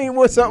 you came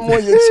with something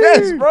on your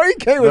chest, bro. You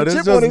came with a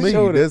chip on his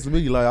shoulder. That's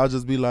me. Like, I'll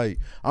just be like,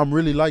 I'm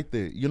really like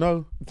that, you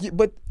know? Yeah,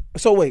 but,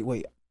 so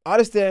wait. I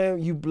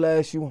understand you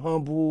blessed, you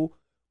humble,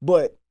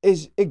 but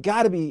it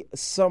gotta be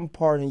some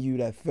part in you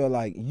that feel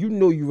like you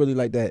know you really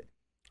like that,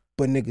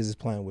 but niggas is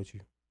playing with you.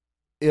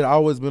 It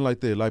always been like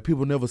that. Like,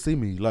 people never see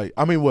me. Like,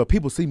 I mean, well,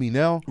 people see me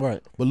now, right?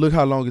 But look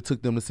how long it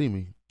took them to see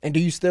me. And do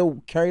you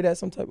still carry that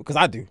some type? Because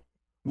I do.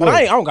 But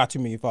I don't got too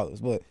many followers.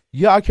 But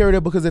yeah, I carry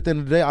that because at the end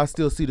of the day, I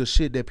still see the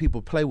shit that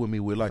people play with me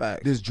with, like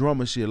facts. This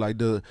drama shit, like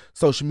the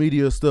social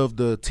media stuff,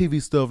 the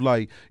TV stuff.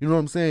 Like, you know what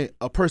I'm saying?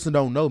 A person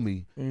don't know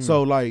me,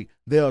 so like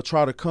they'll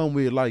try to come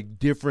with like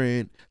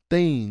different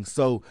things.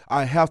 So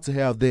I have to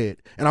have that,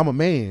 and I'm a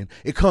man.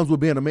 It comes with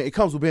being a man. It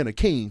comes with being a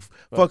king.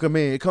 Right. Fuck a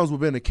man. It comes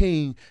with being a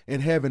king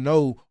and having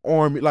no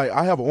army. Like,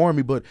 I have an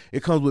army, but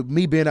it comes with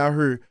me being out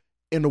here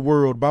in the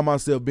world by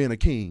myself being a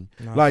king.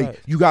 Like, right.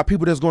 You got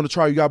people that's going to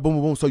try, you got boom,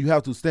 boom, boom, so you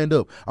have to stand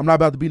up. I'm not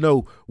about to be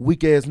no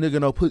weak ass nigga, you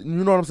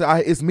know what I'm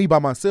saying? It's me by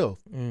myself.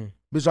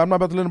 Bitch, I'm not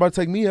about to let anybody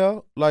take me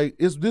out. Like,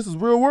 this is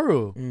real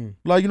world.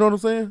 Like, you know what I'm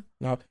saying?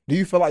 Now, do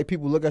you feel like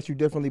people look at you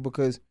differently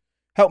because,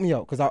 help me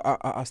out, because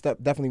I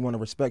definitely want to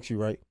respect you,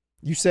 right?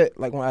 You said,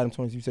 like on Adam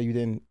 20, you said you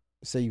didn't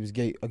say you was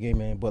a gay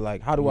man, but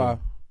like, how do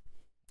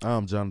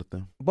I'm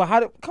Jonathan.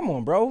 But come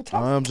on, bro.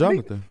 I'm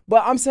Jonathan.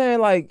 But I'm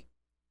saying, like.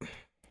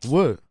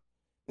 What?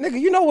 Nigga,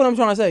 you know what I'm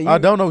trying to say. I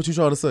don't know what you're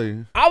trying to say.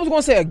 I was going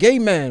to say a gay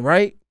man,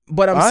 right?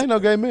 But I ain't no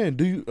gay man.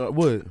 Do you,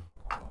 what?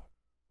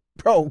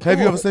 Bro, have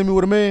you ever seen me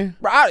with a man?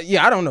 Bro,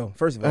 I don't know,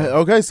 first of all.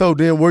 Okay, so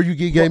then where you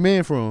get gay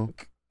man from? Oh,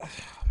 my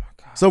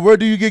God. So where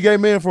do you get gay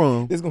man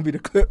from? This going to be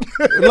the clip.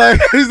 Like,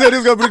 he said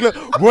this going to be the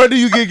clip. Where do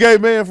you get gay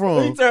man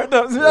from? He turned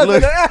up.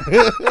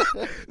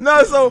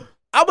 No, so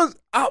I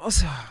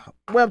was,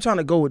 where I'm trying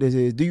to go with this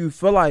is, do you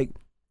feel like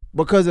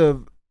because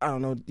of, I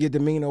don't know, your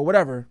demeanor or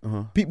whatever,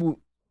 people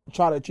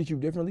try to treat you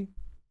differently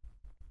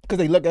because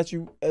they look at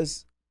you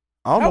as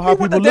I don't know how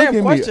people look at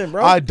me.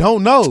 Bro. I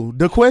don't know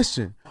the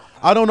question.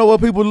 I don't know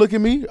what people look at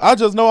me. I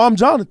just know I'm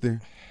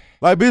Jonathan.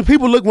 Like, when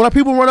people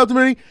run up to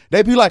me,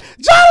 they be like,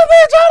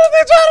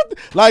 Jonathan.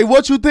 Like,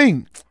 what you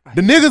think?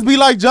 The niggas be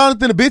like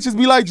Jonathan, the bitches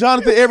be like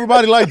Jonathan,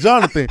 everybody like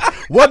Jonathan.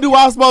 What do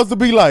I supposed to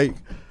be like?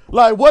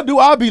 Like, what do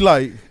I be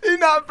like? He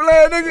not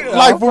playing, nigga.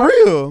 Like, for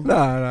real.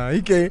 Nah,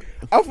 he can't.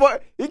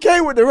 He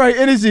came with the right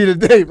energy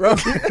today, bro.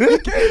 He came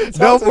to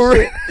talk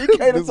shit. He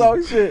came to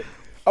talk shit.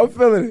 I'm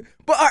feeling it.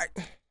 But, all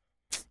right.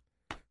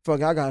 Fuck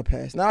it, I gotta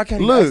pass. Now I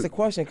can't even ask the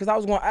question because I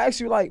was gonna ask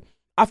you, like,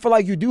 I feel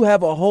like you do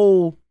have a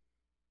whole,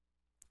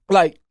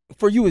 like,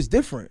 for you it's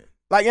different.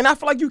 Like, and I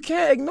feel like you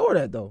can't ignore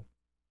that, though.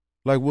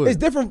 Like what? It's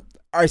different.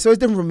 All right, so it's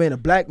different from being a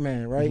black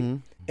man, right? Mm-hmm.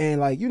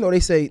 And, like, you know, they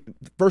say,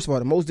 first of all,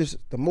 the most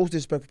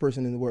disrespectful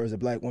person in the world is a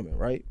black woman,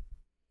 right?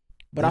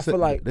 But I feel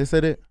like they say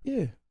that.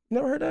 Yeah,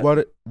 never heard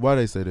that. Why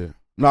they say that?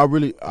 No,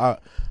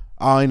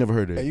 I ain't never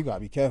heard that. Hey, you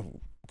gotta be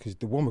careful because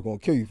the woman gonna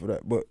kill you for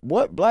that. But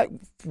what black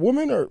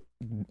women are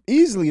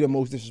easily the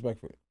most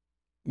disrespectful,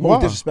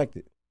 most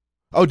disrespected.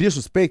 Oh,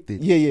 disrespected.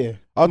 Yeah.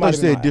 I thought you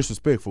said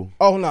disrespectful.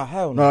 Oh no,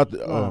 hell no.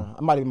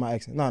 I might have been my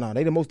accent. No,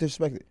 they the most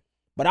disrespected.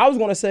 But I was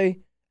gonna say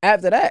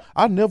after that,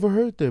 I never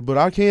heard that, but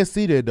I can't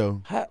see that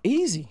though.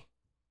 Easy,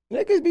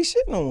 niggas be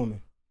shitting on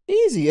women.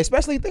 Easy,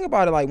 especially think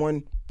about it like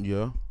when.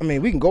 Yeah. I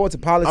mean, we can go into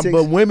politics.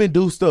 But women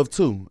do stuff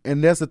too.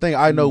 And that's the thing.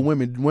 I know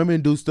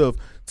women do stuff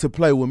to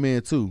play with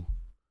men too.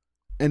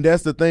 And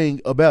that's the thing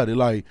about it.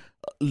 Like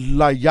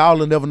y'all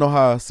will never know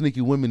how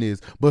sneaky women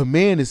is. But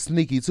men is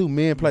sneaky too.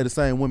 Men play the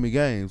same women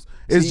games.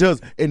 It's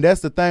just, and that's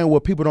the thing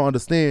what people don't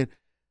understand.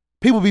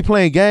 People be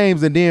playing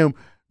games and then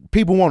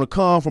people want to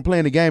come from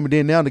playing the game and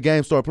then now the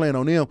game start playing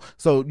on them.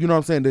 So, you know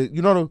what I'm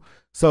saying?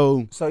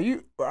 So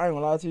you, I ain't gonna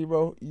lie to you,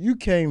 bro. You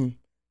came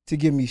to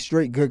give me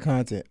straight good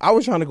content. I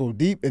was trying to go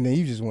deep, and then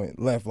you just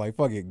went left. Like,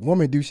 fuck it.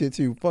 Women do shit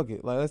too. Fuck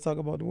it. Like, let's talk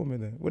about the women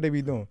then. What they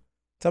be doing?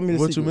 Tell me the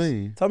secrets. What you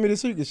mean? Tell me the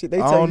secret shit.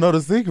 I don't know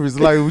the secrets.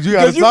 Like, you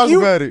got to talk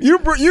about it. You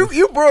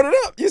brought it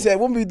up. You said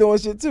women be doing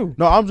shit too.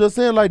 No, I'm just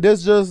saying, like,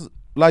 that's just,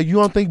 like, you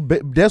don't think,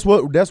 that's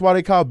why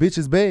they call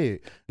bitches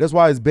bad. That's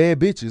why it's bad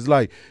bitches.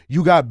 Like,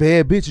 you got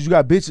bad bitches. You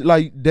got bitches,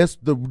 like, that's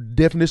the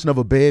definition of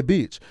a bad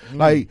bitch.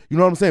 Like, you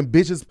know what I'm saying?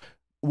 Bitches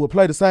will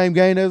play the same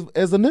game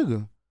as a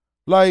nigga.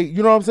 Like,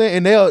 you know what I'm saying?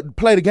 And they'll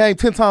play the game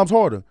 10 times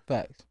harder.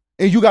 Facts.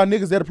 And you got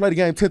niggas that'll play the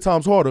game 10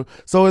 times harder.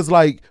 So it's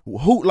like,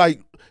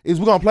 is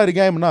we gonna play the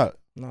game or not?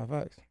 Nah,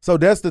 facts. So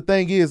that's the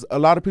thing is, a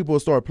lot of people will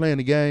start playing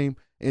the game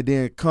and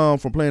then come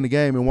from playing the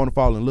game and want to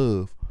fall in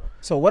love.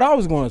 So what I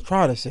was going to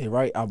try to say,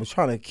 right? I was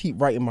trying to keep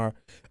writing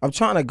I'm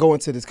trying to go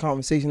into this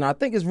conversation. I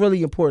think it's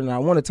really important. I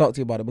want to talk to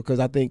you about it because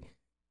I think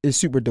it's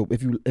super dope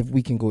if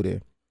we can go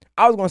there.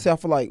 I was going to say I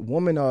feel like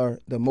women are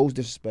the most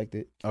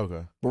disrespected.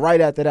 Okay. But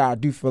right after that, I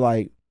do feel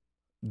like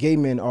gay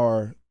men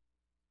are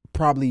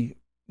probably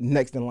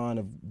next in line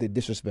of the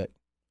disrespect.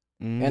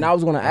 And I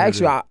was going to ask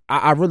you,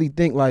 I really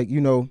think like, you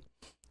know,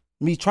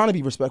 me trying to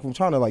be respectful, I'm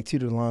trying to like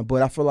teeter the line,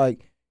 but I feel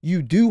like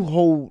you do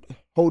hold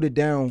it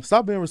down.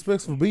 Stop being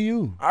respectful, be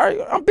you. All right,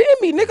 I'm being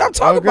me, nigga. I'm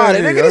talking about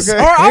it, nigga. This is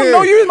hard. I don't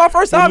know you. It's my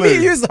first time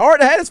meeting you. It's hard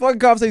to have this fucking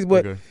conversation,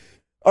 but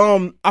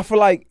I feel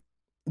like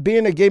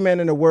being a gay man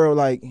in the world,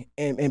 like,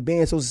 and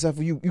being so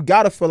successful, you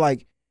gotta feel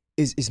like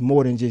it's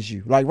more than just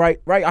you. Like, right.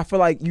 I feel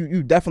like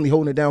you definitely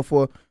holding it down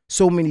for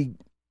so many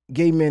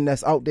gay men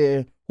that's out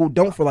there who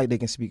don't feel like they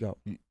can speak out.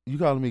 You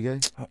calling me gay?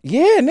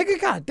 Yeah, nigga,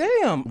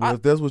 goddamn. Well,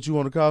 if that's what you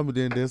want to call me,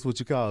 then that's what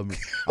you call me.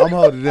 I'm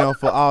holding it down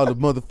for all the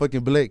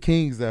motherfucking black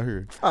kings out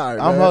here. All right,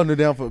 I'm holding it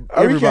down for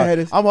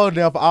everybody. I'm holding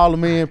it down for all the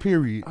men,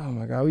 period. Oh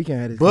my God, we can't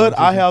have this. But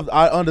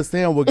I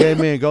understand what gay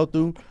men go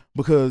through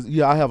because,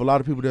 I have a lot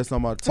of people that's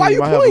on my team. Why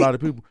you have a lot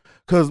of people.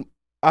 Because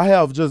I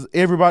have just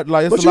everybody,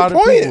 like, it's a lot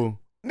of people.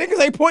 Niggas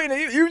ain't pointing at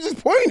you. You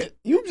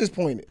just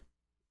pointed.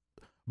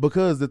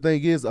 Because the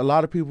thing is, a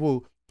lot of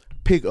people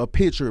pick a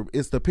picture.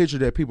 It's the picture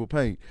that people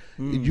paint.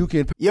 You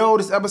can. Yo,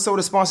 this episode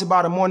is sponsored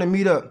by the Morning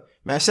Meetup.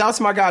 Man, shout out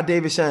to my guy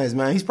David Shands,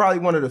 man. He's probably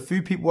one of the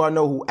few people I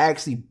know who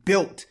actually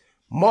built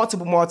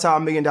multiple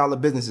multi-million-dollar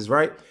businesses,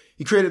 right?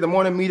 He created the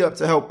Morning Meetup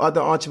to help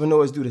other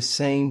entrepreneurs do the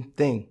same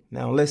thing.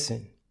 Now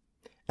listen,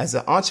 as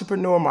an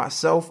entrepreneur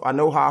myself, I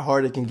know how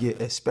hard it can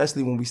get,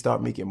 especially when we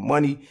start making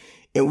money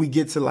and we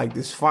get to like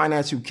this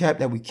financial cap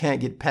that we can't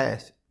get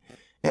past.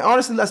 And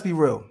honestly, let's be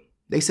real.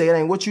 They say it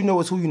ain't what you know,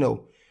 it's who you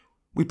know.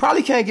 We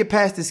probably can't get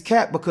past this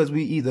cap because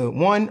we either,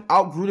 one,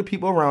 outgrew the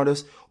people around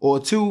us, or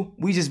two,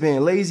 we just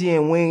being lazy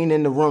and we ain't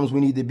in the rooms we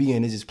need to be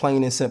in. It's just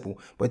plain and simple.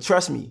 But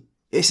trust me,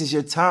 this is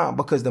your time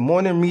because the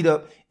Morning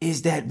Meetup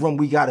is that room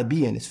we got to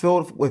be in. It's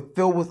filled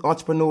with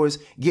entrepreneurs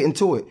getting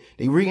to it.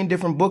 They reading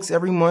different books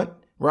every month,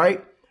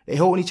 right? They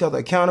holding each other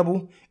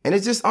accountable. And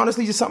it's just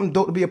honestly just something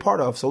dope to be a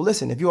part of. So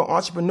listen, if you're an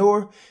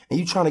entrepreneur and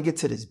you trying to get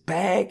to this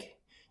bag,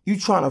 you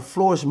trying to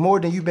flourish more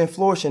than you've been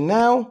flourishing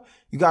now,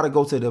 you got to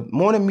go to the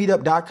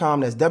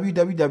morningmeetup.com. That's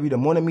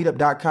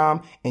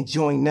www.themorningmeetup.com and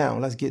join now.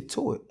 Let's get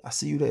to it. I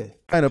see you there.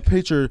 Paint a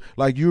picture,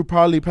 like you're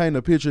probably painting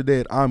a picture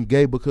that I'm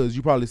gay because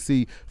you probably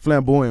see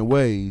flamboyant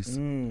ways.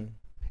 And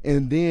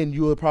then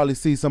you will probably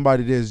see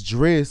somebody that's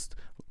dressed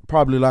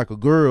probably like a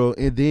girl,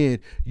 and then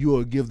you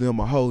will give them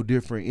a whole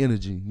different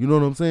energy. You know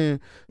what I'm saying?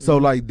 So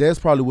like that's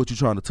probably what you're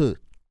trying to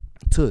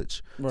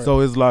touch. Right.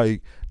 So it's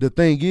like the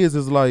thing is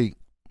like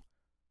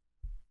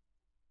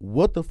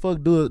what the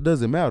fuck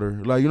does it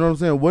matter? Like, you know what I'm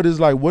saying? What is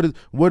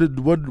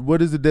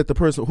it that the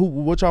person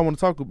what y'all want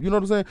to talk about? You know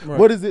what I'm saying? Right.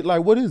 What is it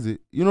like? What is it?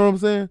 You know what I'm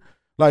saying?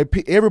 Like,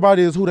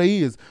 everybody is who they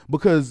is,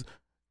 because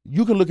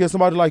you can look at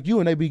somebody like you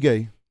and they be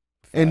gay.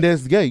 And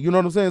that's gay. You know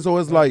what I'm saying? So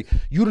it's like,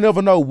 you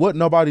never know what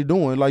nobody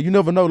doing. Like, you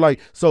never know. Like,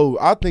 so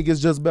I think it's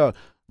just about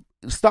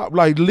stop,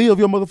 like, live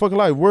your motherfucking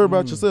life. Worry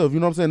about yourself. You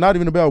know what I'm saying? Not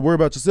even about worry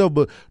about yourself,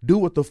 but do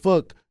what the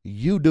fuck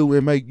you do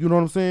and make, you know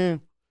what I'm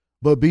saying?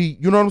 But be,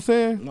 you know what I'm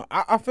saying? No,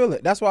 I feel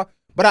it. That's why.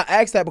 But I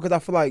ask that because I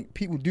feel like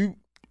people do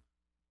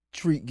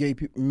treat gay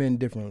men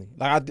differently.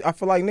 Like, I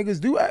feel like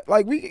niggas do act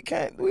like we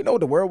know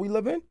the world we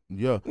live in.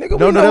 Yeah. Nigga,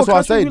 no, that's why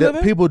I country say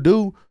that people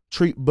do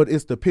treat, but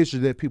it's the picture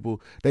that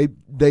people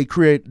they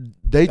create.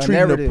 They treat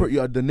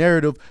the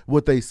narrative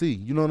what they see.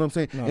 You know what I'm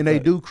saying? No, and they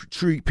do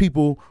treat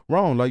people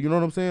wrong. Like, you know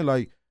what I'm saying?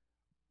 Like,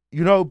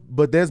 you know,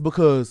 but that's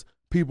because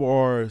people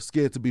are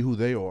scared to be who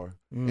they are,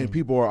 and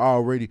people are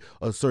already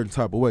a certain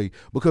type of way.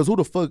 Because who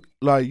the fuck,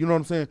 like, you know what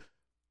I'm saying?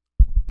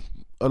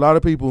 A lot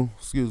of people.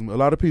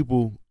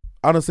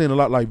 I done seen a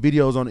lot, like,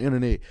 videos on the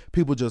internet,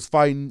 people just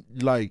fighting,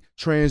 like,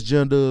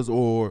 transgenders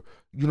or,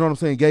 you know what I'm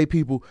saying, gay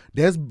people.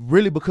 That's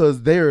really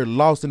because they're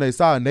lost in their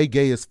side and they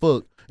gay as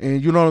fuck.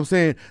 And you know what I'm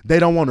saying? They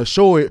don't want to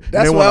show it.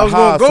 That's why I was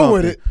going to go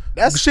with it.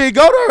 That's shit,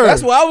 go to her.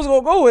 That's where I was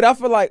going to go with it.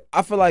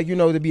 I feel like, you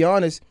know, to be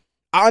honest,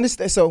 I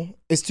understand. So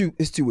it's two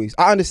ways.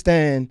 I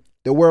understand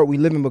the world we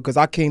live in because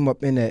I came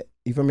up in that.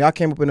 You feel me? I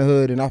came up in the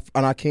hood and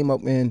I came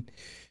up in,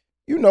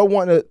 you know,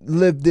 wanting to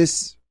live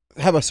this,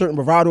 have a certain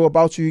bravado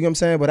about you, you know what I'm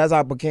saying? But as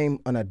I became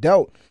an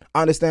adult,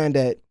 I understand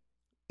that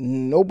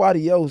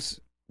nobody else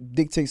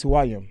dictates who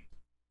I am.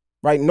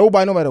 Right?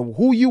 Nobody, no matter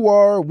who you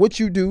are, what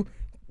you do,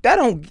 that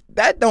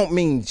don't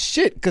mean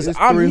shit. Because it's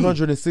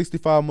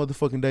 365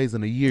 motherfucking days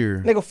in a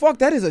year. Nigga, fuck,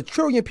 that is 1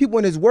 trillion people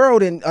in this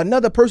world, and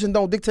another person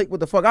don't dictate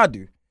what the fuck I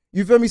do.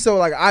 You feel me? So,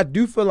 like, I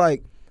do feel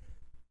like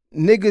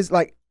niggas,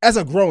 like, as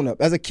a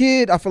grown-up, as a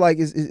kid, I feel like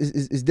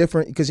it's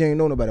different because you ain't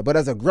know no better. But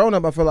as a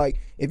grown-up, I feel like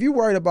if you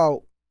worried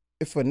about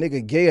if a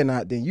nigga gay or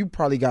not, then you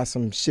probably got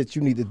some shit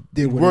you need to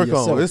deal with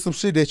yourself. On. There's some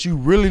shit that you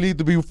really need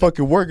to be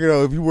fucking working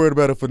on if you worried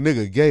about if a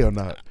nigga gay or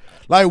not.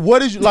 Like,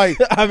 what is you, like,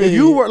 I mean, if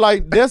you were,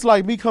 like, that's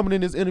like me coming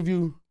in this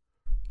interview,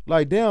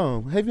 like,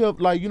 damn, have you,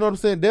 like, you know what I'm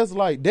saying? That's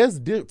like,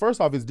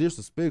 first off, it's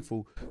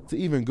disrespectful to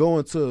even go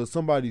into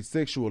somebody's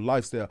sexual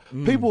lifestyle.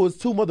 People is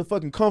too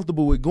motherfucking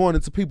comfortable with going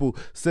into people's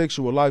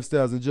sexual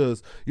lifestyles and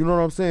just, you know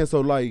what I'm saying? So,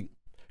 like,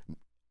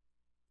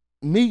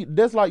 me,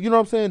 that's like, you know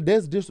what I'm saying?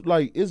 That's just,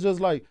 like, it's just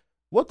like,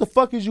 what the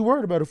fuck is you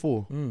worried about it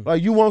for?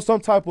 Like, you want some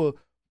type of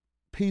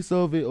piece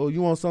of it, or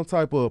you want some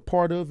type of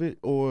part of it,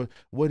 or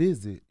what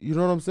is it? You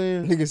know what I'm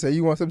saying? Nigga say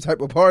you want some type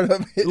of part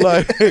of it.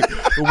 Like,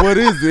 what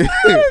is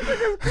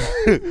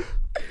it?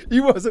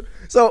 You want some,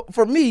 so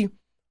for me,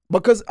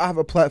 because I have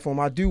a platform,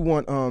 I do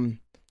want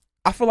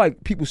I feel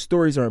like people's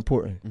stories are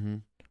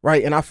important.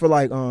 Right? And I feel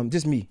like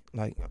just me,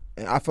 like,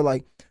 I feel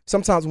like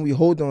sometimes when we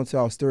hold on to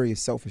our story,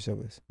 it's selfish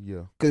of us.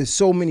 Yeah. Because there's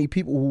so many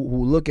people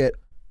who look at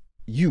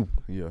you.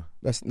 Yeah.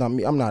 That's not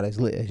me. I'm not as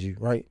lit as you,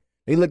 right?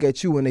 They look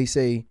at you and they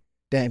say,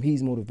 damn,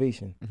 he's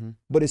motivation.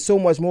 But it's so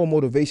much more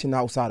motivation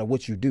outside of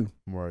what you do.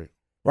 Right.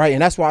 Right.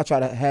 And that's why I try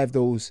to have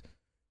those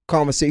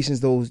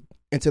conversations, those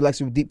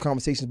intellectual, deep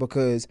conversations,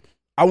 because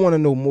I want to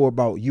know more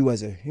about you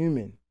as a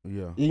human.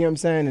 Yeah. You know what I'm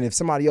saying? And if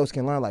somebody else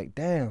can learn, like,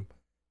 damn,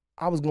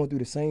 I was going through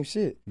the same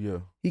shit. Yeah.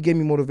 He gave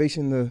me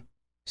motivation to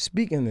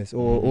speak in this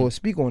or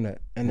speak on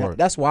that. And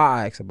that's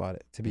why I asked about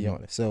it, to be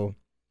honest. So,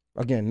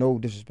 again, no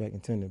disrespect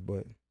intended,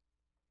 but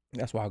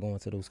that's why I go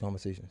into those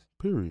conversations.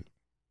 Period.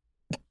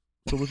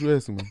 So what you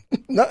asking me?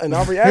 Nothing. I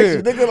already asked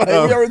you, nigga. Like,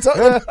 we already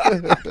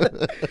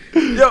talked.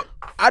 Yo,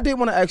 I did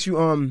want to ask you,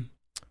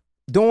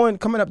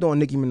 coming up doing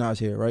Nicki Minaj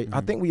here, right? I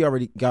think we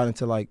already got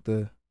into, like,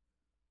 the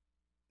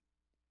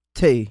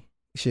Tay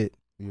shit.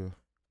 Yeah.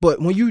 But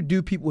when you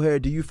do people hair,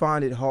 do you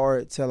find it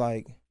hard to,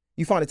 like,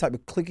 you find it type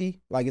of cliquey?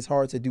 Like, it's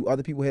hard to do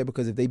other people hair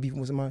because if they beefing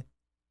with somebody?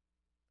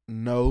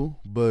 No,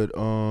 but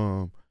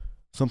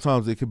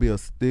sometimes it could be a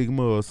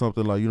stigma or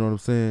something, like, you know what I'm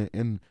saying?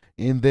 And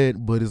in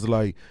that, but it's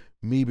like,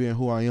 me being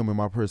who I am and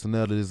my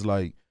personality is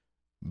like,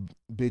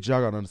 bitch,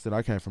 y'all gotta understand,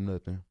 I came from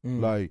nothing.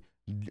 Like,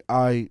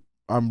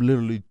 I'm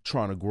literally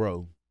trying to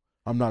grow.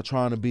 I'm not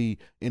trying to be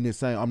in this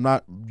same,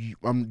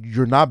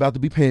 you're not about to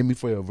be paying me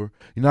forever.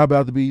 You're not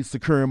about to be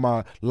securing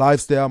my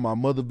lifestyle, my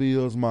mother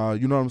bills, you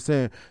know what I'm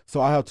saying?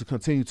 So I have to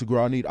continue to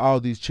grow. I need all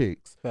these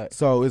checks. Right.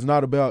 So it's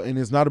not about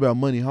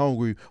money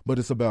hungry, but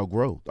it's about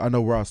growth. I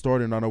know where I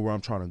started and I know where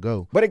I'm trying to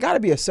go. But it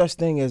gotta be a such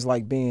thing as,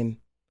 like, being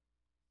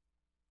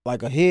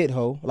like a head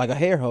hoe, like a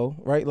hair hoe,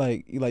 right?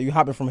 Like you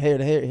hopping from hair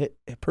to hair,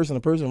 person to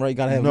person, right? You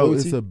gotta have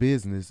loyalty. It's a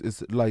business.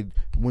 It's like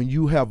when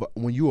you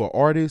are an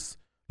artist,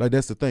 like,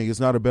 that's the thing. It's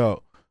not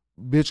about,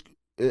 bitch,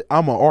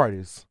 I'm an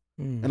artist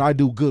and I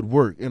do good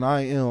work, and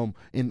I am,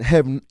 and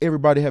having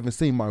everybody haven't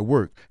seen my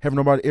work,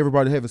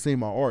 everybody haven't seen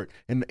my art,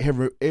 and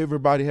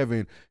everybody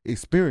haven't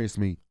experienced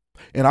me.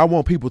 And I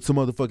want people to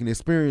motherfucking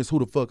experience who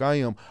the fuck I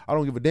am. I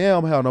don't give a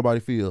damn how nobody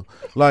feel.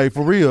 Like,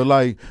 for real,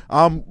 like,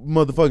 I'm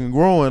motherfucking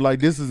growing. Like,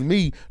 this is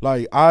me.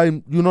 Like,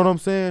 you know what I'm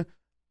saying?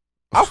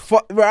 Bro,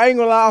 I ain't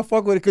gonna lie, I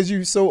fuck with it because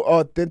you so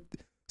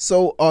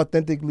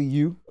authentically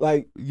you.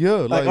 Like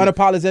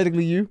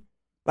unapologetically you.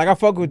 Like, I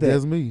fuck with that.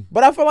 That's me.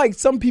 But I feel like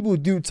some people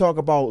do talk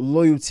about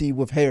loyalty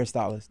with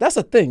hairstylists. That's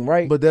a thing,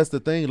 right? But that's the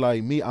thing.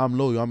 Like, me, I'm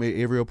loyal. I'm at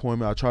every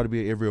appointment. I try to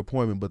be at every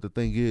appointment. But the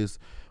thing is,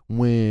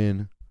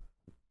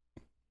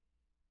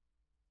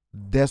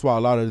 that's why a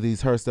lot of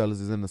these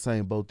hairstylists is in the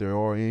same boat they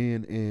are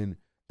in. And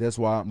that's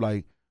why I'm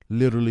like,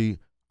 literally,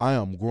 I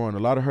am growing. A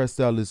lot of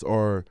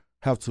hairstylists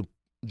have to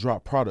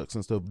drop products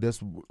and stuff.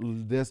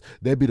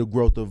 That be the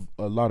growth of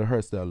a lot of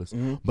hairstylists.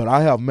 Mm-hmm. But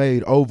I have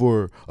made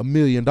over $1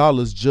 million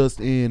just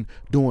in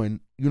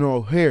doing,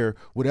 hair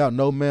without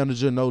no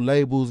manager, no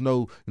labels,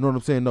 no, you know what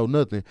I'm saying, no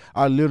nothing.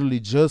 I literally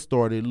just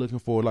started looking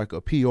for like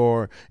a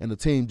PR and a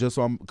team because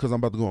I'm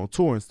about to go on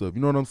tour and stuff.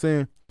 You know what I'm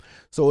saying?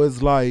 So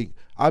it's like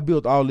I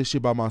built all this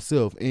shit by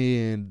myself,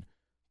 and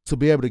to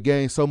be able to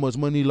gain so much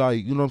money,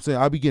 like, you know what I'm saying,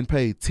 I be getting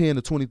paid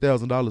 $10,000 to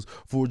 $20,000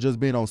 for just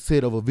being on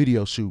set of a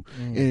video shoot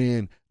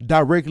and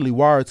directly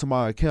wired to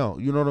my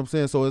account. You know what I'm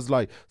saying? So it's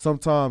like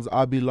sometimes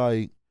I be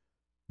like,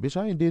 bitch,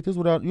 I ain't did this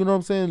without, you know what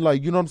I'm saying?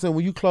 Like, you know what I'm saying?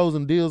 When you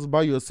closing deals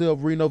by yourself,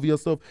 reading over your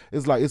stuff,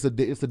 it's like it's a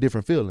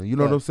different feeling. You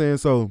know what I'm saying?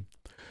 So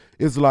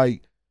it's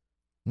like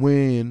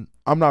when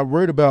I'm not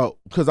worried about,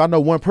 because I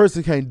know one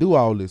person can't do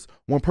all this.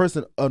 One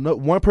person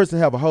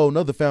have a whole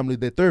nother family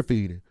that they're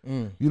feeding.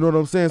 You know what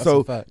I'm saying?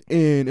 That's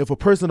and if a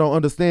person don't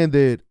understand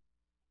that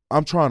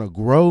I'm trying to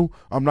grow,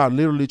 I'm not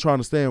literally trying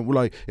to stand,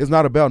 like, it's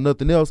not about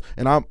nothing else,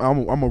 and I'm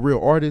a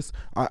real artist.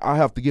 I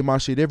have to get my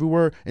shit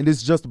everywhere, and this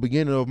is just the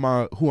beginning of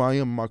who I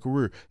am in my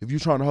career. If you're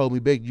trying to hold me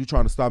back, you're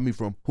trying to stop me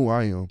from who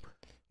I am.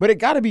 But it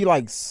got to be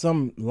like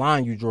some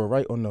line you draw,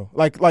 right, or no?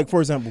 Like for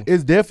example,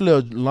 it's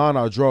definitely a line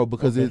I draw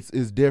because it's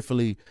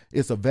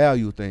a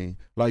value thing.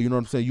 Like, you know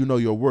what I'm saying? You know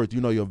your worth,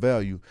 you know your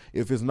value.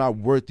 If it's not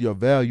worth your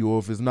value, or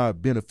if it's not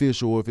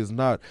beneficial, or if it's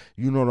not,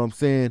 you know what I'm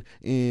saying,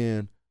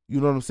 and you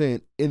know what I'm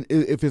saying? And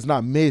if it's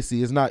not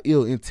messy, it's not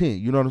ill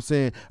intent. You know what I'm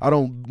saying? I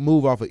don't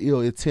move off of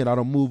ill intent. I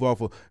don't move off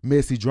of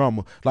messy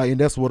drama. Like, and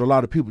that's what a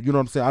lot of people, you know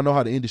what I'm saying? I know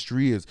how the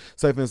industry is.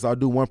 Say, for instance, I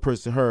do one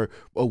person her,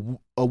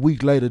 a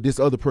week later,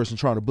 this other person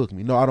trying to book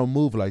me. No, I don't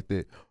move like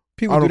that.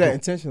 People do that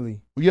intentionally.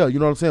 Yeah, you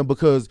know what I'm saying?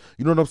 Because,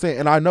 you know what I'm saying?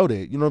 And I know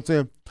that, you know what I'm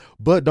saying?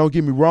 But don't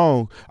get me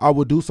wrong, I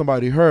would do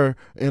somebody her,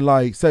 and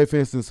like, say for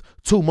instance,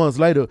 2 months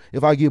later,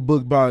 if I get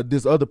booked by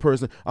this other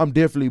person, I'm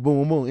definitely boom,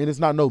 boom, boom. And it's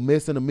not no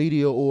mess in the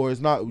media, or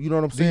it's not, you know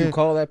what I'm saying? Do you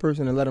call that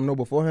person and let them know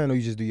beforehand, or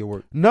you just do your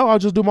work? No, I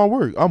just do my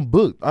work. I'm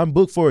booked. I'm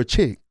booked for a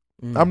check.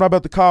 I'm not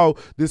about to call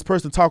this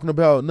person talking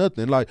about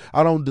nothing. Like,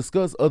 I don't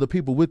discuss other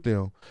people with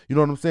them. You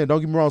know what I'm saying?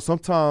 Don't get me wrong.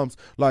 Sometimes,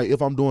 like,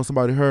 if I'm doing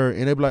somebody her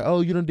and they be like, oh,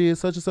 you done did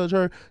such and such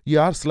her.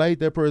 Yeah, I slayed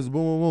that person.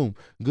 Boom, boom, boom.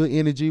 Good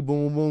energy.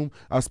 Boom, boom, boom.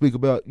 I speak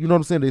about, you know what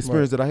I'm saying, the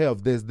experience that I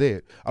have. That's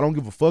that. I don't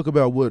give a fuck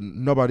about what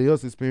nobody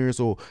else experienced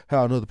or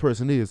how another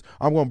person is.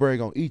 I'm going to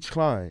brag on each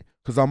client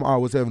because I'm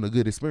always having a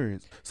good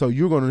experience. So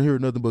you're going to hear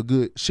nothing but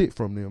good shit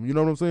from them. You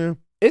know what I'm saying?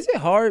 Is it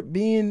hard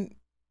being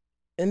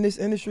in this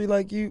industry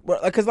like you?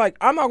 Because, like,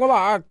 I'm not gonna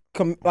lie,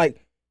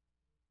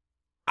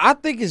 I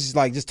think it's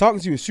like just talking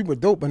to you is super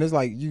dope, and it's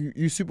like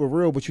you super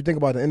real, but you think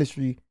about the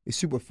industry, it's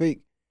super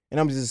fake, and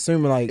I'm just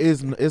assuming like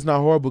it's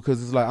not hard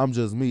because it's like I'm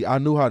just me. I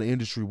knew how the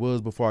industry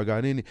was before I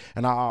got in it,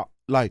 and I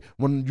like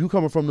when you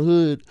coming from the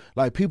hood,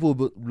 like people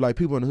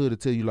in the hood to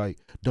tell you like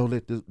don't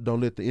let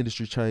the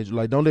industry change you,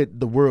 like don't let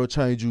the world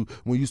change you.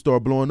 When you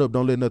start blowing up,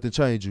 don't let nothing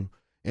change you.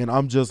 And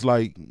I'm just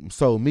like,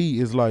 so me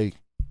is like,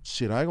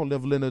 shit, I ain't gonna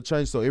never let that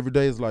change. So every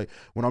day is like,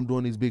 when I'm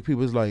doing these big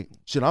people, it's like,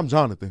 shit, I'm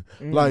Jonathan.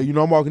 Like, you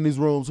know, I'm walking these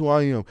rooms, who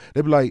I am.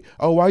 They be like,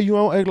 oh, why you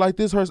don't act like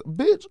this?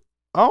 Bitch,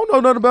 I don't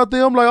know nothing about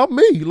them. Like, I'm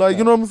me. Like,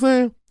 you know what I'm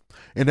saying?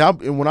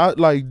 And when I,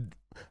 like,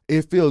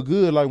 it feel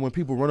good, like, when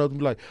people run up and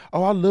be like,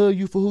 oh, I love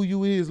you for who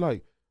you is.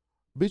 Like,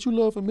 bitch, you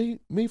love for me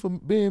for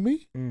being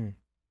me?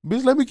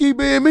 Bitch, let me keep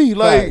being me.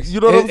 Like, you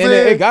know what I'm saying?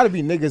 And it gotta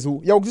be niggas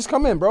who, yo, just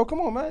come in, bro.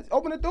 Come on, man.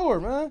 Open the door,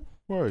 man.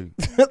 Right.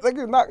 Like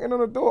you're knocking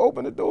on the door,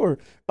 open the door.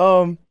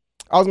 I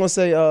was gonna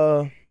say,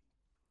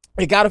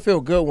 it gotta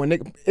feel good when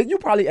you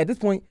probably at this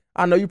point,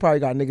 I know you probably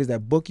got niggas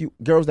that book you,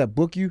 girls that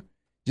book you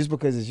just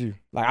because it's you.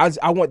 Like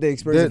I want the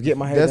experience of get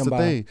my head done by. That's the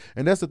thing.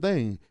 And that's the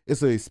thing.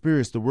 It's an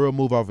experience. The world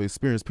move off of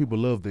experience. People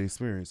love the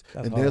experience.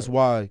 That's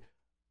why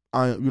you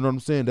know what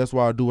I'm saying? That's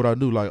why I do what I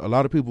do. Like a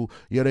lot of people,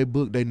 yeah, they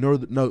book, they know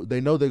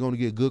they're gonna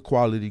get good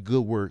quality,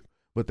 good work.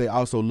 But they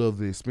also love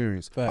the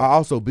experience. Fact. I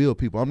also build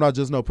people. I'm not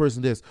just no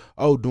person that's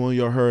doing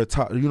your hair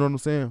top. You know what I'm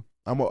saying?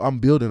 I'm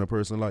building a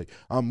person. Like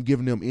I'm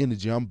giving them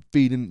energy. I'm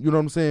feeding. You know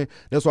what I'm saying?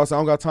 That's why I say I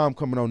don't got time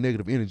coming on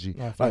negative energy.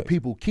 Right, like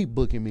people keep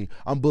booking me.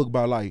 I'm booked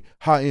by like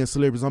high end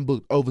celebrities. I'm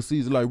booked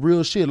overseas. Like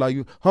real shit. Like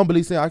you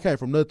humbly saying I came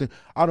from nothing.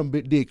 I done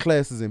did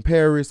classes in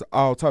Paris,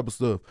 all type of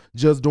stuff,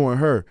 just doing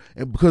her,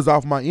 and because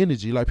off my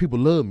energy, like people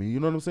love me. You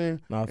know what I'm saying?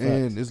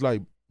 And it's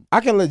like. I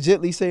can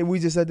legitly say, we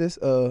just said this,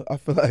 I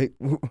feel like,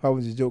 I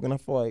was just joking, I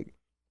feel like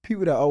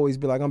people that always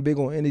be like, I'm big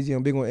on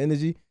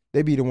energy,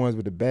 they be the ones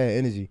with the bad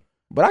energy.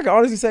 But I can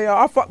honestly say,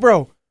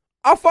 bro,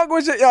 I fuck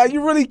with you. Yeah,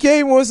 you really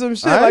came with some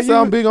shit. I like ain't say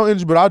I'm big on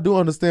energy, but I do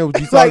understand what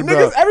you like talking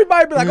niggas, about.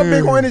 everybody be like, I'm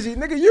big on energy.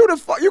 Nigga, you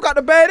got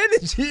the bad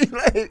energy.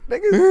 Like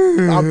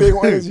niggas, I'm big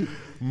on energy.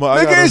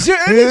 Nigga, it's your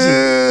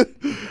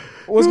energy.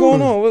 What's going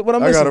on? What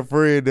I'm missing? I got a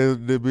friend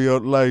that be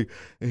like,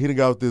 and he done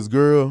got with this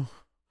girl.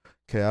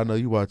 Okay, I know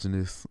you watching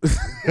this.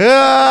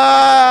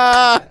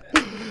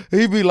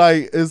 He be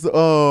like, it's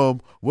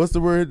what's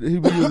the word he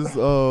be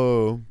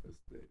using?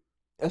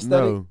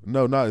 Aesthetic?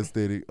 No, not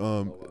aesthetic.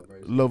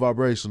 Low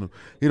vibrational.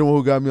 He the one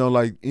who got me on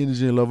like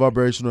energy and low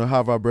vibrational and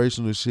high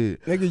vibrational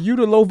shit. Nigga, you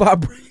the low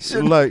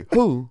vibration. Like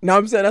who? No,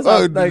 I'm saying that's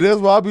why.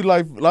 That's why I be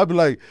like,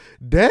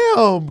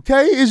 damn,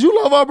 Kay, is you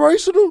low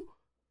vibrational?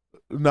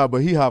 Nah,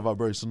 but he high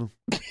vibrational.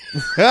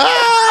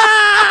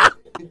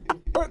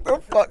 What the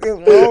fuck is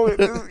wrong with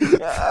this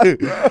guy,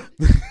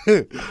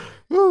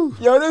 bro?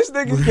 Yo, this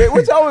nigga came.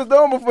 What y'all was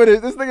doing before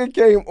this? This nigga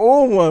came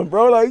on one,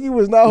 bro. Like he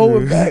was not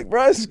holding back,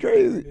 bro. It's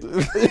crazy. Yo,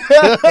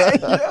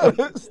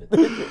 this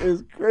nigga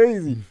is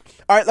crazy.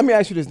 All right, let me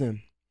ask you this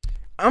then.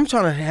 I'm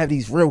trying to have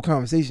these real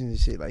conversations and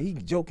shit. Like he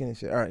joking and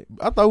shit. All right.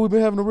 I thought we've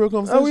been having a real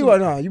conversation. Oh, we were.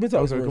 Nah, you been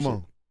talking. Okay, some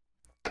come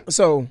shit. On.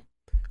 So,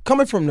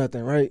 coming from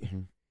nothing, right? Mm-hmm.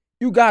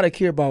 You gotta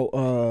care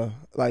about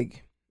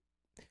like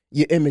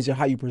your image and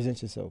how you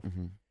present yourself.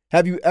 Mm-hmm.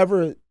 Have you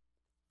ever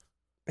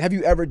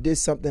did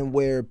something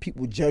where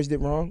people judged it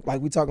wrong?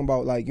 Like we talking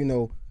about like, you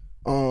know,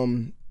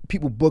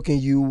 people booking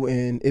you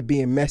and it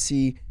being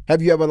messy.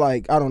 Have you ever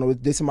like, I don't know,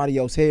 did somebody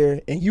else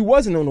hair and you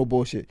wasn't on no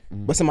bullshit,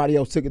 but somebody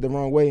else took it the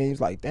wrong way and he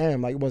was like,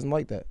 damn, like it wasn't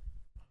like that.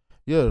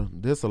 Yeah,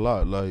 that's a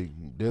lot. Like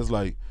there's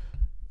like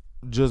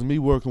just me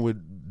working with,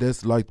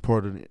 that's like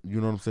part of, you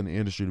know what I'm saying, the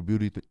industry, the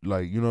beauty,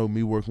 like, you know,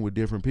 me working with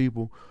different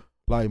people.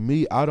 Like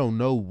me, I don't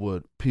know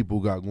what people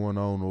got going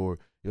on or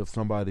if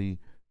somebody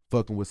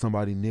fucking with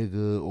somebody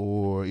nigga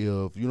or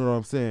if, you know what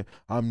I'm saying,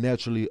 I'm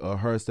naturally a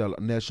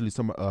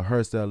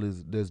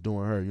hairstylist that's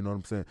doing her, you know what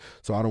I'm saying?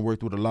 So I done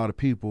worked with a lot of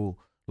people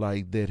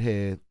like that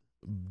had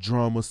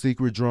drama,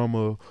 secret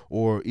drama,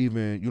 or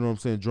even, you know what I'm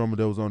saying, drama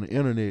that was on the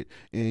internet.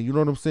 And you know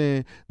what I'm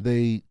saying,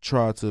 they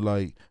try to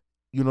like,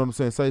 you know what I'm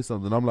saying, say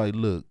something. I'm like,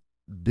 look,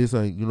 this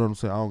ain't, you know what I'm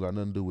saying, I don't got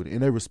nothing to do with it.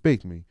 And they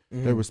respect me.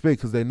 Mm-hmm. They respect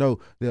because they know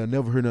they'll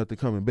never hear nothing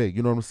coming back.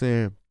 You know what I'm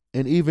saying?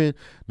 And even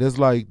that's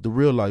like the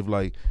real life,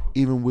 like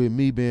even with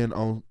me being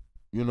on,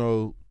 you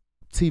know,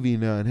 TV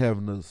now and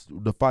having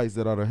the fights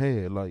that I done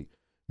had, like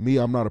me,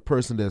 I'm not a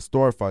person that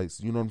start fights.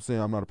 You know what I'm saying?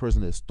 I'm not a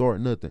person that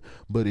start nothing.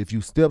 But if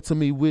you step to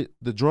me with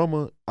the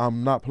drama,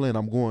 I'm not playing.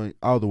 I'm going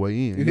all the way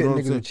in. You know hit what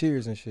niggas with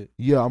chairs and shit.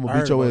 Yeah, I'm gonna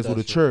beat your ass with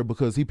a chair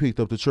because he picked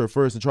up the chair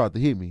first and tried to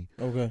hit me.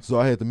 Okay. So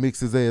I had to mix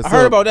his ass. I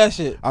heard about that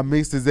shit. I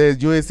mixed his ass.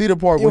 You ain't see the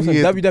part where he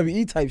had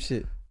WWE type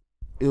shit.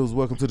 It was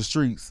Welcome to the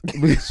Streets.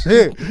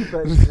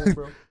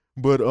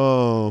 But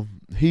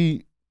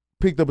he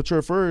picked up a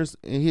chair first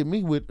and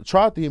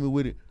tried to hit me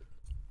with it,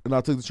 and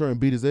I took the chair and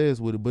beat his ass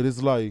with it. But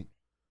it's like,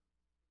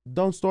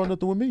 don't start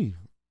nothing with me.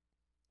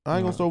 I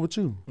ain't gonna start with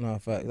you. No,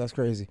 fact, that's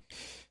crazy.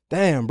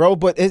 Damn, bro.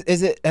 But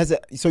is it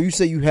so you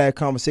say you had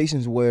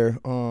conversations where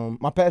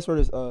my password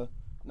is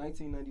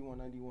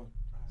 199191.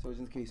 So just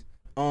in case.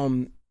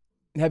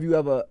 Have you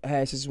ever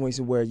had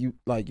situations where you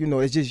like, you know,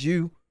 it's just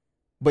you,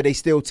 but they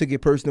still took it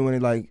personal and they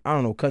like, I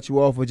don't know, cut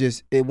you off or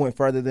just it went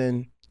further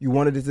than you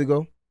wanted it to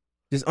go?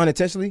 Just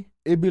unintentionally?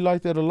 It be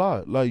like that a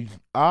lot. Like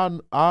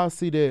I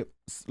see that,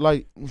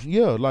 like,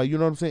 yeah, like, you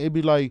know what I'm saying? It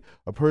be like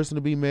a person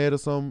to be mad or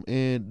something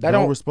and that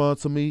don't respond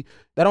to me.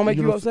 That don't make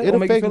you upset? It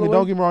affect me.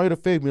 Don't get me wrong, it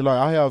affect me. Like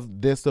I have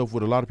that stuff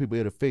with a lot of people,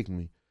 it affect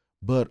me.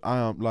 But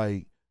I'm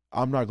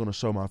not gonna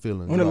show my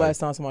feelings. When the last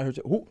time somebody hurt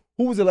you?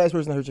 Who was the last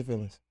person that hurt your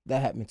feelings?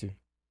 That happened to?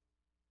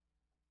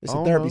 It's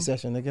a therapy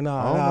session, nigga.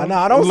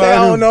 Nah. Don't say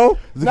I don't know.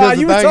 Nah,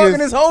 you was talking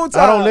this whole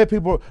time. I don't let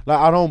people, like,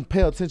 I don't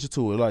pay attention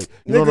to it. Like,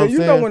 you know what I'm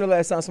saying? You know when the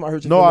last time somebody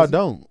hurt your feelings? No, I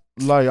don't.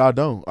 Like, I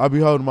don't. I be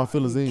holding my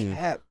feelings in.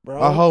 Cap,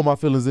 bro. I hold my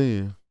feelings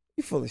in.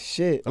 You full of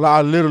shit. Like,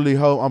 I literally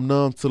I'm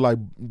numb to, like,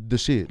 the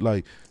shit.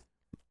 Like,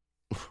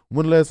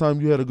 when the last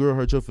time you had a girl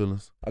hurt your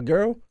feelings? A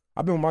girl?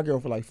 I've been with my girl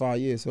for like 5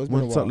 years, so it's been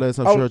a while. Last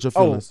time she hurt your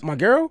feelings? Oh, my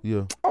girl?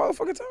 Yeah. All the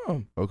fucking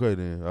time. Okay,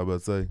 then. I about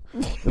to say.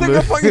 Nigga, what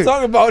the fuck you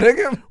talking about,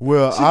 nigga?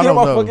 Well, I don't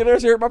know. She get my fucking hair,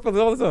 she hurt my feelings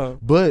all the time.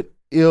 But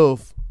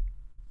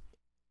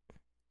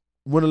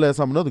when the last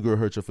time another girl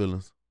hurt your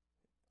feelings?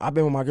 I've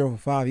been with my girl for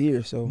 5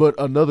 years, so. But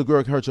another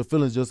girl hurt your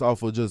feelings just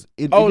off of just,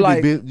 you know what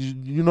I'm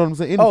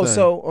saying? Anything. Oh,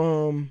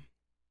 so,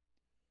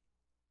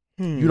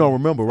 You don't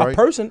remember, right?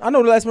 I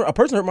know a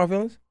person hurt my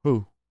feelings.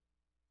 Who?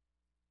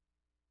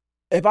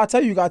 If I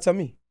tell you, you gotta tell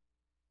me.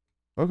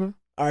 Okay.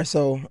 All right,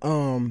 so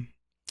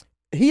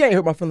he ain't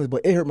hurt my feelings,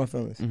 but it hurt my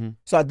feelings. Mm-hmm.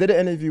 So I did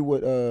an interview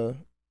with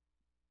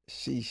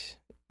sheesh.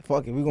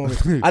 Fuck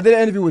it, I did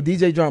an interview with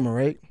DJ Drama,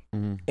 right?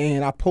 Mm-hmm.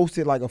 And I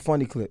posted like a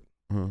funny clip.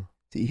 Mm-hmm.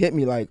 So he hit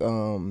me like,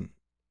 damn,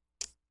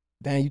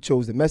 you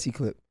chose the messy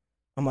clip.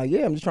 I'm like,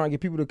 yeah, I'm just trying to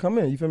get people to come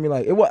in. You feel me?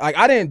 Like it was like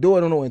I didn't do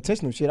it on no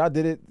intentional shit. I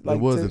did it like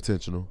it was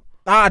intentional.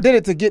 I did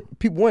it to get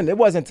people in. It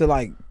wasn't to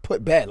like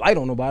put bad light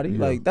on nobody. Yeah.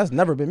 Like, that's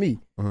never been me.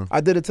 Uh-huh.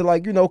 I did it to,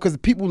 like, because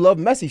people love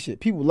messy shit.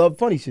 People love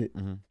funny shit.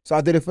 Mm-hmm. So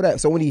I did it for that.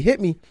 So when he hit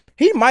me,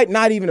 he might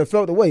not even have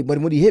felt the way. But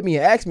when he hit me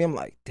and asked me, I'm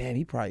like, damn,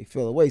 he probably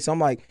felt the way. So I'm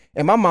like,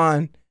 in my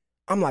mind,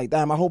 I'm like,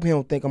 damn, I hope he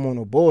don't think I'm on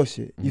no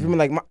bullshit. You feel me?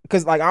 Like,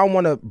 because, like, I don't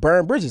want to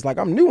burn bridges. Like,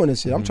 I'm new in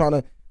this shit.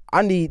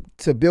 I need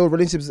to build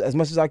relationships as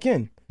much as I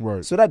can.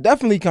 Right. So that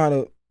definitely kind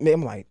of made,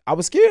 I'm like, I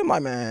was scared. I'm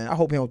like, man, I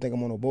hope he don't think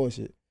I'm on no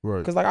bullshit. Right.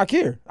 Because, like, I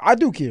care. I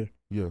do care.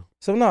 Yeah.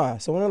 So, nah.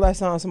 So when the last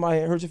time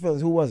somebody hurt your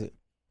feelings, who was it?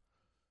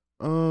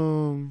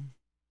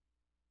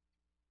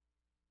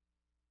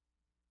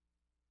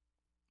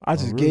 I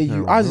just gave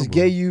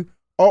you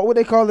all what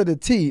they call it, a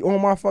T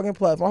on my fucking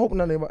platform. I hope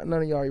none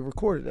of y'all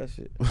recorded that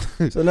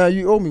shit. So now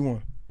you owe me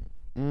one.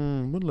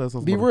 When the last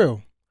time Be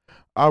real.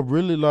 I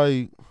really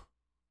like.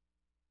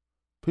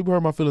 People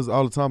hurt my feelings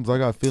all the time because I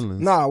got feelings.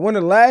 Nah, when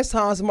the last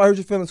time somebody hurt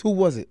your feelings, who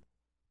was it?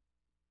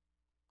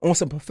 On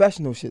some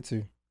professional shit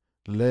too.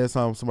 The last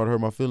time somebody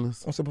hurt my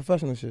feelings? On some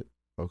professional shit.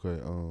 Okay.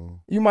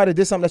 You might have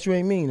did something that you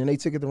ain't mean and they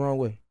took it the wrong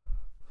way.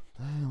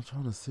 Damn, I'm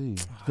trying to see.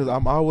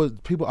 Because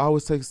people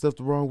always take stuff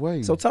the wrong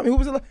way. So tell me, who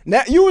was it?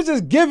 Now you was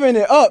just giving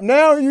it up.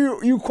 Now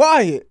you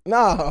quiet.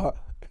 Nah.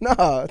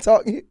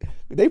 Talk.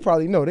 They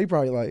probably know. They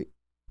probably like.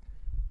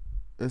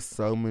 It's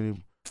so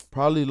many.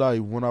 Probably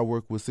like when I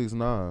worked with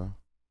 6ix9ine.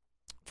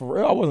 For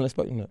real, I wasn't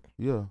expecting that.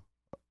 Yeah.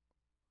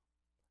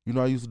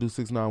 I used to do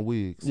 6ix9ine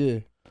wigs. Yeah.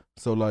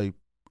 So like,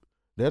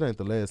 that ain't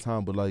the last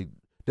time, but like,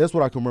 that's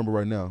what I can remember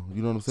right now.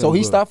 You know what I'm saying? So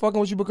he stopped fucking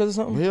with you because of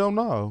something? Hell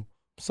no.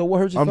 So what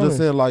hurt your feelings? I'm just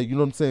saying, like, you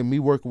know what I'm saying? Me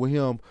working with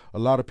him, a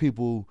lot of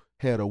people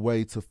had a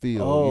way to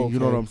feel. Oh, You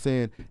know okay. what I'm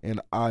saying?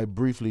 And I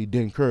briefly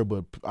didn't care,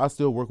 but I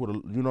still work with,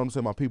 you know what I'm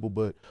saying, my people,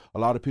 but a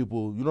lot of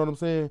people, you know what I'm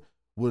saying,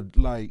 would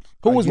like.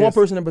 Who was one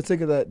person in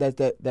particular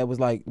that was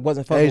like,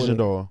 wasn't fucking with Asian it?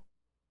 doll.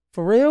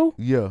 For real?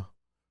 Yeah.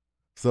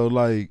 So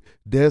like,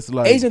 that's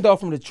like. Asian doll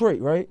from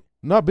Detroit, right?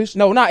 Not bitch.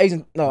 No, not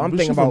Asian. No, I'm bitch,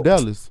 thinking from about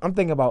Dallas. I'm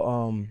thinking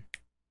about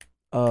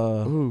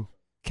Who?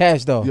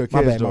 Cash Doll. Yeah, My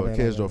Cash bad, Doll. my bad,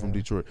 Cash my Doll bad, from my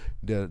bad. Detroit.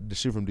 The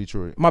shit from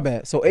Detroit. My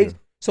bad. So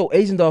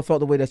Asian Doll felt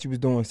the way that you was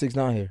doing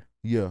 6ix9ine here.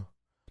 Yeah,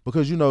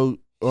 because her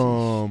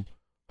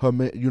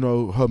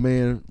man, her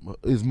man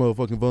is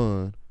motherfucking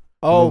Von.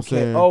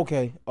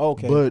 Okay.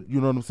 But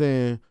you know what I'm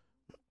saying?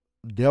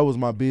 That was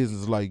my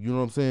business. Like, you know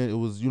what I'm saying? It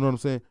was, you know what I'm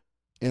saying?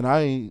 And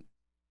I ain't,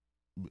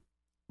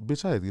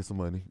 bitch, I had to get some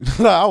money.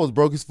 I was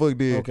broke as fuck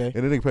then. Okay.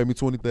 And they didn't pay me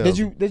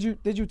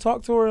 $20,000. Did you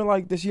talk to her and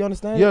like, did she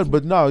understand? Yeah, it?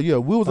 but no, yeah,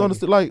 we was Okay.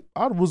 understood. Like,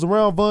 I was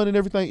around Von and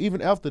everything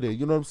even after that.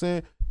 You know what I'm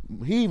saying?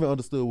 He even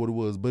understood what it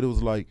was, but it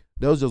was like,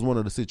 that was just one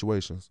of the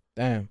situations.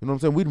 Damn. You know what I'm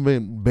saying? We'd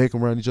been back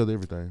around each other,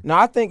 everything. Now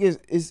I think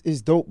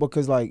it's dope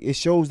because like it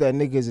shows that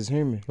niggas is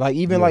human. Like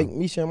even like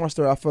me sharing my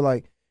story, I feel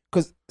like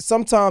because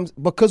sometimes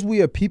because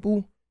we are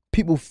people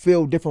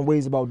feel different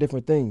ways about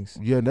different things.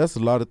 Yeah, and that's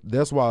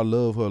why I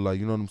love her. Like,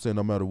 you know what I'm saying?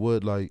 No matter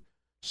what, like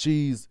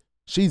she's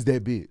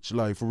that bitch.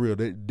 Like for real,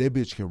 that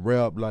bitch can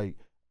rap. Like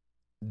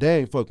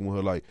they ain't fucking with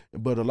her. Like,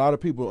 but a lot of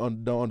people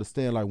don't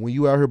understand. Like when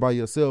you out here by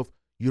yourself,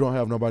 you don't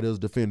have nobody else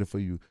defending for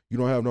you. You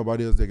don't have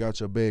nobody else that got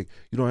your back.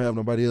 You don't have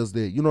nobody else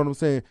that, you know what I'm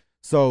saying?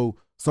 So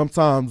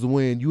sometimes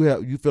when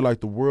you feel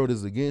like the world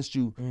is against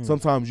you,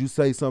 sometimes you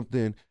say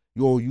something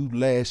or you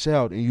lash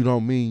out and you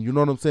don't mean, you know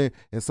what I'm saying?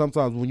 And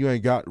sometimes when you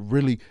ain't got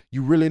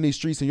you really in these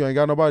streets and you ain't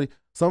got nobody,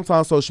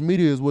 sometimes social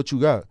media is what you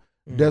got.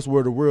 That's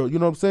where the world, you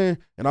know what I'm saying?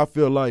 And I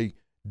feel like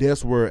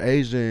that's where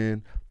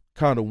Asian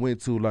kind of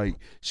went to. Like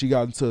she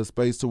got into a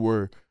space to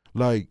where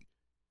like,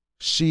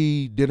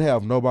 she didn't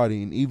have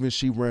nobody, and even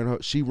she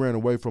ran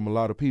away from a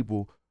lot of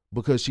people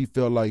because she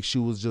felt like she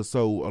was just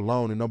so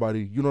alone and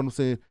nobody, you know what I'm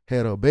saying,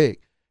 had her back.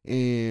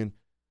 And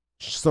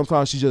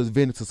sometimes she just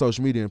vented to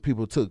social media and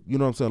people took, you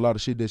know what I'm saying, a lot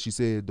of shit that she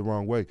said the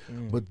wrong way.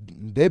 But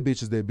that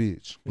bitch is that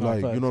bitch. No,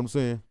 like, facts. you know what I'm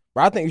saying?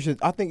 But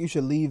I think you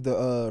should leave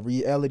the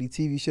reality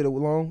TV shit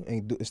alone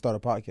and start a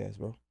podcast,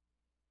 bro.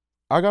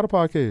 I got a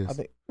podcast. I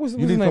think what's you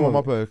the need to name come of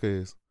on my it?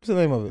 podcast. What's the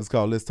name of it? It's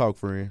called Let's Talk,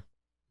 Friend.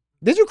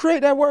 Did you create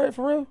that word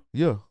for real?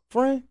 Yeah.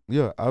 Friend?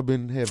 Yeah, I've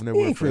been having that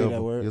You word ain't created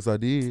forever. that word. Yes, I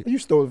did. You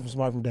stole it from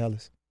somebody from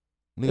Dallas.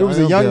 Nigga, It was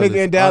I a am young nigga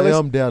in Dallas. I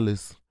am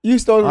Dallas. You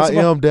stole it from I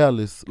somebody. am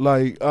Dallas.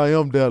 Like, I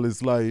am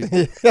Dallas. Like,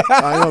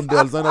 I am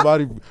Dallas. Ain't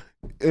nobody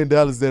in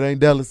Dallas that ain't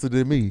Dallas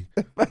than me.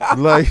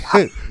 Like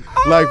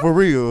for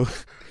real.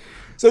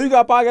 So you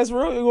got a podcast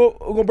for real? You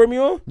gonna bring me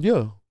on?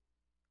 Yeah.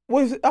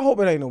 What is it? I hope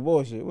it ain't no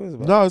bullshit. What is it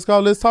about? No, it's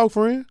called Let's Talk,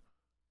 Friend.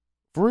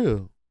 For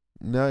real.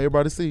 Now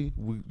everybody see,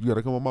 you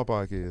gotta come on my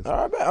podcast. All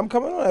right, man. I'm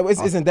coming on.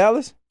 It's in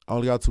Dallas? I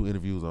only got 2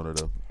 interviews on it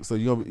though. So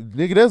you gonna be,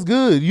 nigga, that's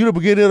good. You the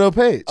beginning of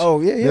the page. Oh,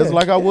 yeah. That's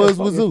like I was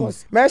with fuck,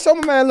 Zeus. Man, show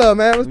my man love,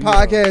 man. It was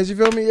podcast. You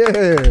feel me?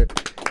 Yeah.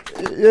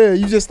 Yeah,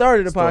 you just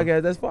started the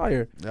podcast. That's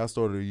fire. I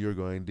started a year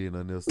ago. I ain't did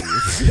nothing else.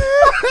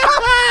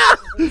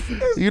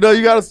 You know,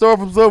 you got to start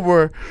from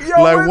somewhere.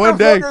 Yo, like what one the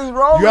day, fuck is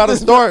wrong you got to with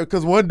this start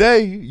because one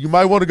day you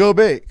might want to go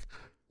back.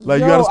 Like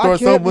Yo, you got to start I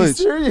so can't be much.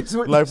 serious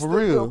with Like this for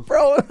shit, real,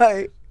 bro.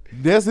 Like,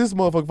 that's this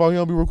motherfucker fault. He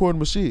don't be recording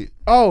my shit.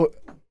 oh,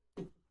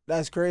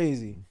 that's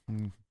crazy.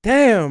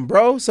 Damn,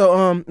 bro.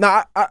 So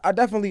nah, I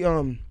definitely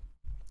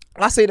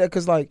I say that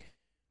because like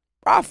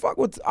I fuck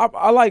with.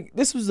 I like.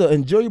 This was an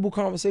enjoyable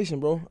conversation,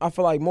 bro. I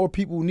feel like more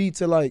people need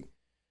to like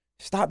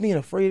stop being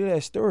afraid of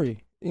that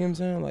story. You know what I'm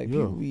saying? Like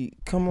people be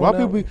come on. Why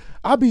people be?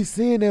 I be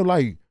seeing them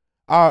like,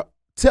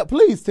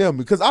 please tell me,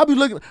 because I be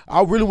looking.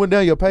 I really went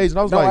down your page and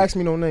I was Don't like, ask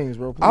me no names,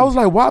 bro. Please. I was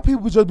like, why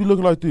people just be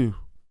looking like this?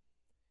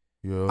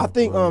 Yeah. I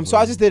think so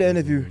I just did an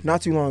interview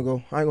not too long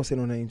ago. I ain't gonna say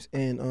no names.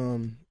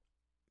 And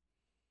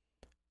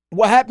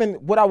what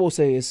happened, what I will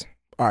say is,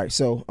 all right,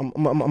 so I'm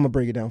gonna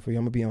break it down for you.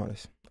 I'm gonna be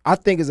honest. I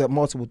think it's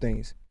multiple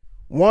things.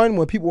 One,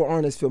 when people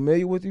aren't as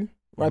familiar with you,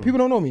 right? People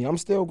don't know me. I'm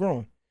still growing.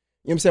 You know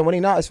what I'm saying? When they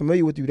not as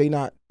familiar with you, they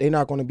not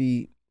gonna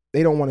be,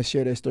 they don't want to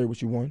share their story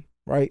with you, one,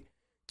 right?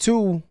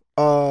 Two,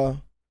 I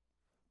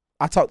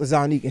talked to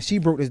Zanique and she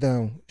broke this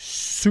down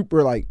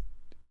super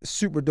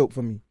dope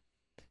for me.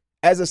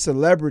 As a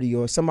celebrity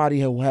or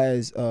somebody who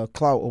has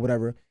clout or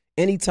whatever,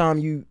 anytime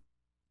you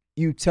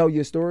tell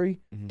your story,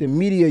 the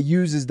media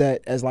uses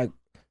that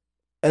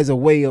as a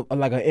way of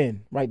like an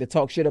end, right? To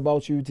talk shit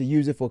about you, to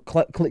use it for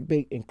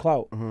clickbait and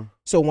clout.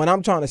 So when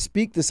I'm trying to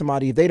speak to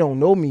somebody, if they don't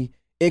know me,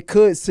 it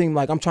could seem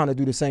like I'm trying to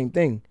do the same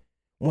thing.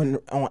 When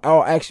on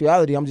our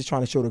actuality, I'm just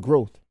trying to show the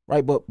growth,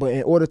 right? But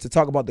in order to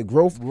talk about the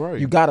growth,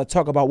 you got to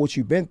talk about what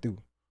you've been through.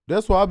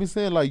 That's why I be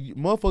saying, like,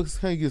 motherfuckers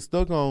can't get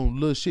stuck on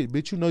little shit.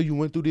 Bitch, you know you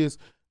went through this.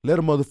 Let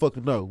a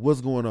motherfucker know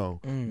what's going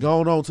on.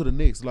 Going on to the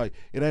next. Like,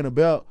 it ain't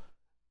about,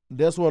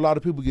 that's where a lot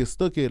of people get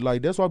stuck at.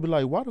 Like, that's why I be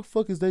like, why the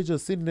fuck is they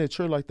just sitting in that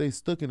chair like they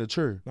stuck in a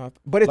chair?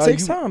 But it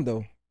takes time,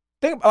 though.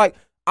 Think, like,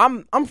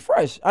 I'm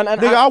fresh.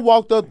 Nigga, I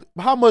walked up,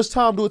 how much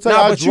time do it take?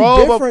 But you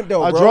different,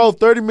 though, I bro. drove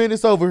 30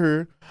 minutes over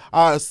here.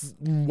 I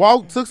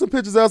took some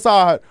pictures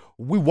outside.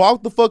 We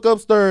walked the fuck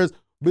upstairs.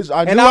 Bitch,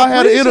 I knew I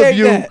had an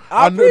interview. That's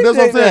what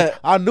I'm saying.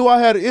 I knew I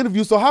had an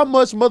interview. So how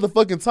much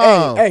motherfucking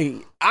time? Hey,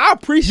 I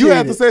appreciate it. You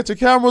have to set your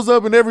cameras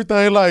up and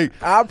everything. Like,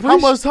 how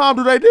much time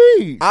do they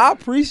need? I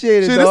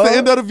appreciate it, shit, dog. It's the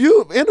end of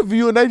the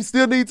interview and they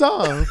still need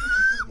time.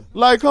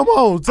 Like, come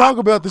on, talk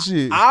about the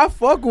shit. I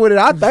fuck with it.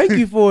 I thank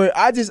you for it.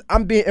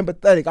 I'm being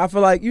empathetic. I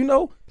feel like, you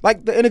know,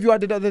 like the interview I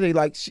did the other day,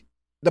 like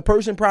the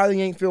person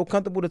probably ain't feel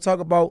comfortable to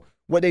talk about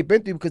what they've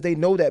been through because they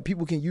know that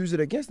people can use it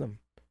against them.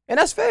 And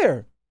that's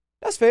fair.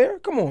 That's fair.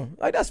 Come on.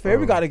 Like, that's fair.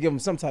 We got to give them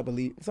some type of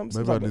lead.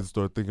 Maybe I need to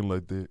start thinking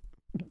like that.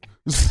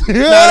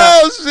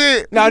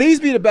 Shit. Now, these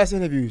be the best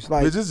interviews.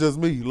 Like, it's just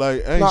me.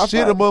 Like, ain't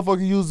shit a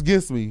motherfucker use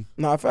against me.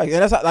 No, fact.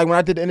 And that's like when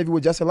I did the interview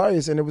with Just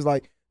Hilarious, and it was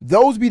like,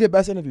 those be the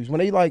best interviews. When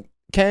they like,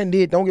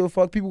 candid, don't give a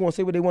fuck, people gonna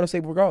say what they want to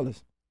say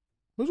regardless.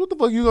 Bitch, what the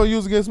fuck you gonna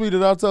use against me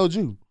that I told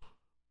you?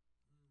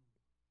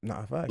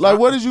 Nah, fact. Like,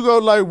 what is you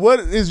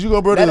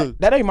gonna bring?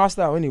 That ain't my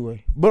style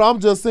anyway. But I'm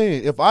just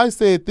saying, if I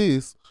said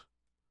this,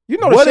 you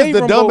know, what is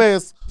the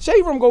dumbass?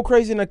 Shade Room go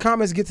crazy and the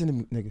comments get to the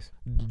niggas.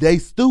 They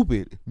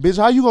stupid. Bitch,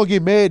 how you gonna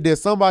get mad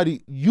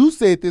that you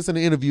said this in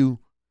the interview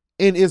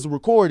and it's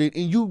recorded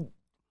and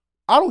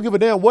I don't give a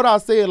damn what I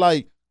said.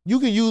 Like, you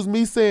can use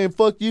me saying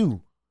fuck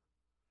you.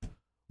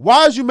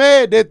 Why is you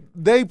mad that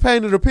they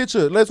painted a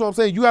picture? That's what I'm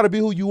saying. You gotta be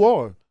who you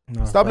are.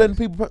 No, stop letting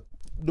people,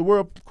 the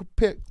world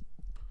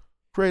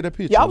create a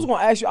picture. Yeah, I was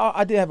gonna ask you,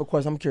 I did have a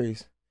question. I'm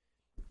curious.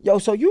 Yo,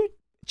 so you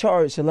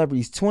charge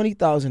celebrities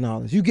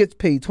 $20,000. You get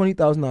paid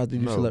 $20,000 to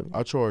do celebrity.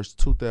 I charge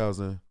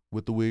 $2,000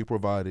 with the wig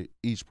provided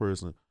each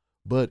person.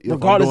 But if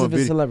regardless of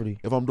it's celebrity,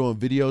 if I'm doing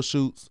video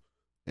shoots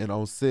and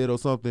on set or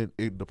something,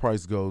 the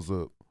price goes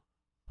up.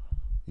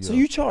 Yeah. So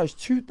you charge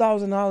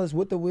 $2,000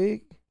 with the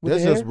wig?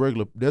 That's just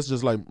regular. That's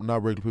just like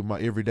not regular people. My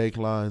everyday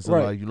clients,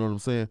 right? Like, you know what I'm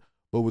saying.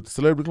 But with the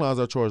celebrity clients,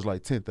 I charge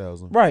like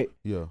 $10,000. Right.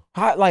 Yeah.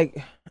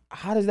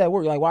 How does that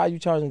work? Like, why are you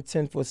charging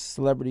 10 for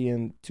celebrity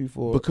and 2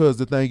 for? Because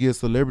the thing is,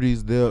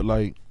 celebrities, they're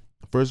like,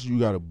 first you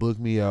gotta book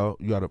me out,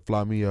 you gotta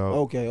fly me out.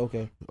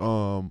 Okay.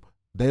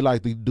 They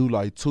like to do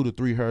like 2 to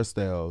 3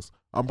 hairstyles.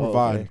 I'm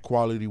providing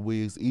quality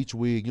wigs, each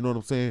wig. You know what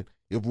I'm saying?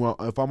 If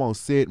I'm on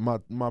set, my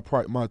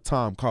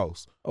time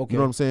costs. Okay. You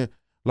know what I'm saying?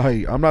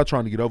 Like, I'm not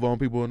trying to get over on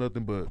people or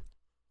nothing, but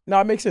no,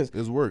 it makes sense.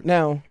 It's work.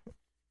 Now,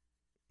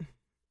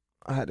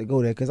 I had to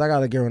go there because I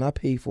got a girl and I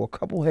paid for a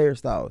couple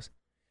hairstyles.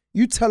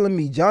 You telling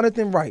me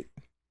Jonathan Wright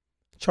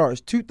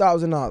charged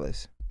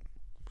 $2,000?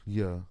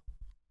 Yeah.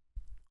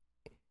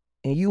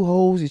 And you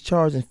hoes is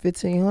charging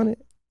 $1,500?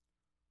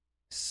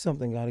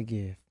 Something gotta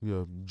give.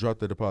 Yeah, drop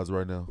that deposit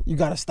right now. You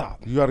gotta stop.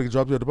 You gotta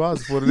drop your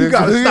deposit for the next. You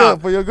gotta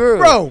stop for your girl,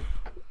 bro.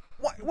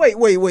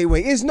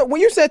 Wait. It's no,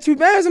 when you said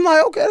 $2,000, I'm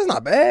like, okay, that's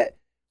not bad,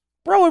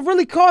 bro. It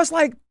really costs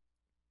like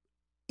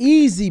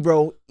easy,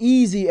 bro.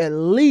 Easy, at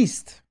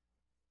least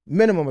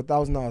minimum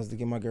 $1,000 to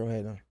get my girl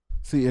hair done.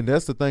 See, and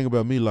that's the thing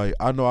about me. Like,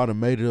 I know I done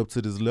made it up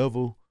to this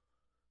level,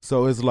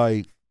 so it's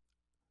like,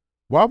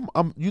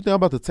 you think I'm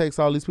about to text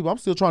all these people? I'm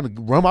still trying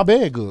to run my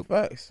bag up.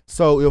 Facts.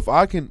 So if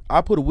I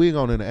put a wig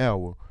on in an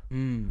hour.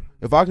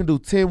 If I can do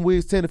 10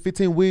 to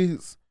 15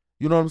 wigs,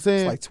 you know what I'm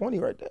saying? It's like 20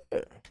 right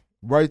there.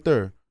 Right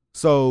there.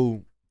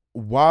 So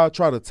why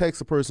try to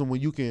text a person when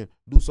you can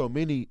do so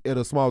many at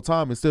a small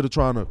time instead of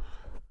trying to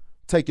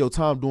take your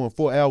time doing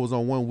 4 hours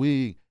on one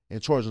wig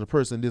and charging the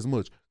person this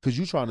much? Because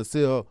you trying to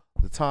sell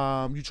the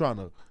time. You trying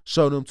to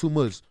show them too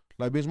much.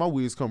 Like, bitch, my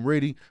wigs come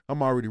ready.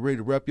 I'm already ready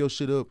to wrap your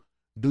shit up.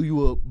 do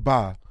you a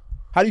buy.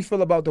 How do you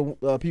feel about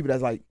the people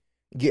that's like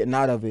getting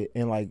out of it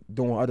and like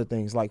doing other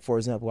things? Like, for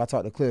example, I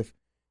talked to Cliff.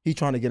 He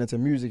trying to get into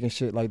music and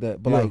shit like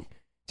that. But like,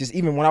 just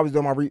even when I was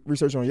doing my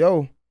research on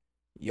Yo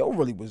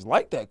really was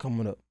like that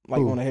coming up,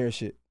 like on the hair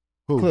shit.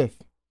 Who? Cliff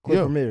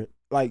Premier.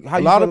 Like, how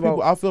you feel feel of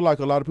people? I feel like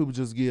a lot of people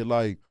just get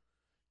like,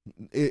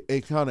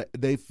 it kind of,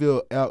 they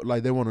feel out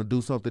like they want to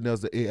do something else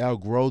that it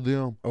outgrow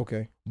them.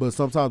 Okay. But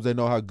sometimes they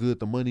know how good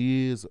the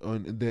money is,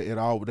 and they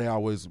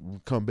always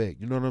come back.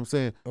 You know what I'm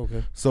saying?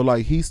 Okay. So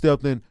like he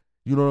stepped in.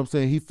 You know what I'm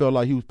saying? He felt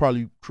like he was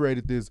probably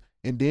created this,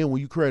 and then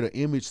when you create an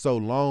image so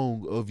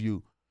long of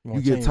you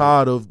get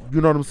tired of.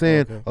 You know what I'm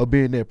saying? Okay. Of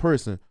being that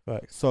person.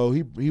 Right. So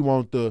he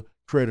wanted to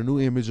create a new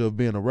image of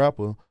being a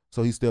rapper.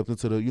 So he stepped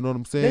into the. You know what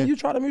I'm saying? Then you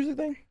try the music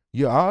thing?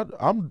 Yeah,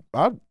 I'm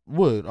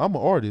an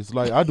artist.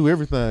 Like, I do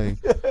everything.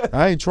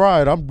 I ain't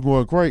tried. I'm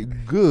going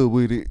good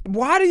with it.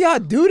 Why do y'all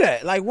do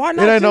that? Like, why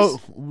not? It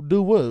ain't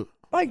do what?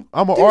 Like,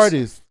 I'm an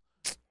artist.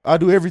 I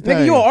do everything.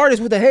 Nigga, you an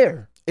artist with the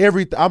hair.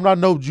 Everything. I'm not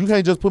you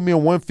can't just put me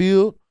in one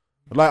field.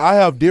 Like, I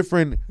have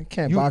different. You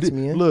can't box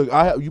me in. Look,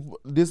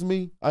 this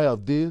me. I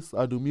have this.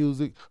 I do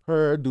music.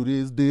 Her do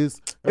this.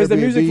 Is the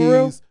music for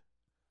real?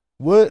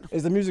 What?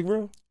 Is the music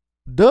real?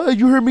 Duh,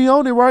 you heard me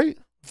on it, right?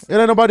 It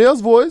ain't nobody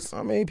else's voice.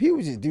 I mean, people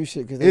just do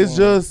shit because it's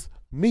just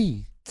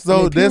me.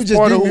 So that's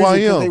part of who I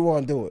am. They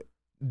want to do it.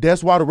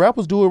 That's why the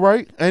rappers do it,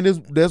 right? And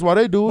that's why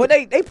they do it.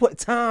 But they put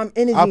time,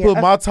 energy. I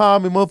put my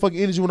time and motherfucking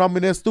energy when I'm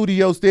in that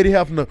studio, steady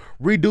having to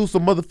redo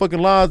some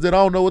motherfucking lines that I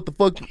don't know what the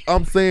fuck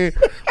I'm saying.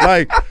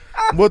 Like,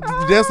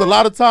 that's a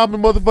lot of time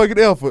and motherfucking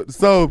effort.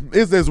 So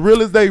it's as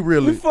real as they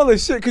really. You full of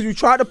shit because you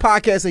tried the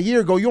podcast a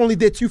year ago. You only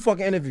did 2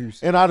 fucking interviews.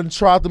 And I done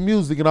tried the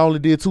music and I only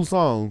did 2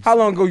 songs. How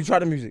long ago you tried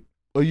the music?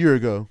 A year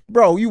ago.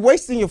 Bro, you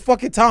wasting your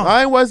fucking time.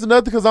 I ain't wasting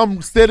nothing because I'm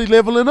steady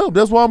leveling up.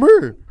 That's why I'm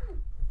here.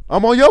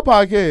 I'm on your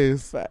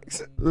podcast.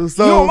 Facts.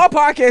 So, you on my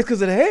podcast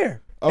because of the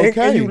hair.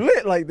 Okay. And you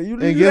lit like that.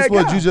 And guess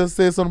what? Guy. You just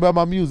said something about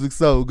my music,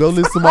 so go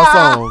listen to my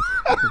song.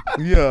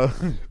 Yeah.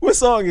 What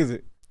song is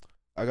it?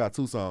 I got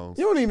 2 songs.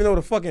 You don't even know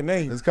the fucking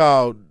name. It's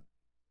called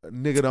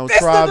Nigga Don't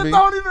Try Me.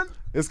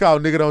 It's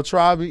called Nigga Don't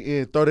Try Me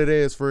and Throw That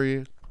Ass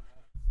Friend.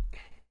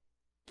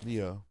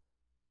 Yeah.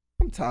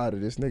 I'm tired of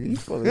this nigga. You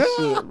full of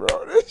shit,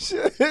 bro.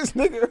 This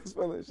nigga is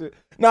full of shit.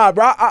 Nah,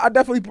 bro, I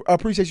definitely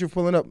appreciate you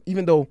pulling up,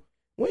 even though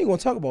we ain't gonna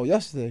talk about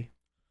yesterday.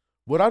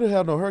 But I didn't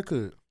have no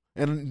haircut.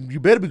 And you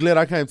better be glad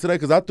I came today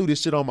because I threw this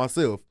shit on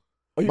myself.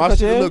 Oh, my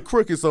shit look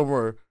crooked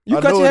somewhere.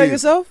 You cut your hair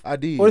yourself? I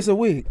did. Or it's a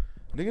wig?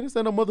 Nigga, this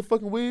ain't no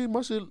motherfucking wig.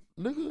 My shit,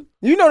 nigga.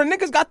 You know the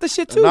niggas got the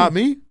shit too. Not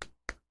me.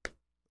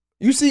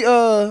 You see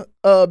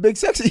Big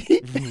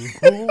Sexy.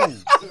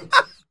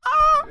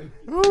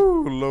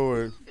 Oh,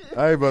 Lord.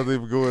 I ain't about to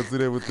even go into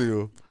that with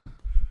you.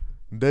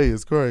 Day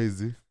is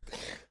crazy.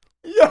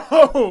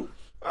 Yo,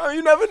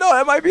 you never know.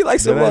 That might be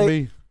like some like.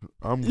 Me.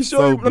 I'm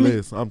so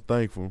blessed. I'm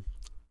thankful.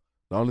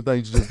 The only thing,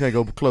 you just can't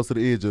go close to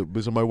the edge up.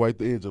 Bitch, I might wipe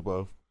the edge up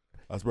off.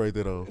 I sprayed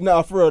that off.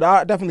 Nah, for real.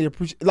 I definitely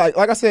appreciate. Like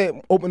I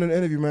said, opening the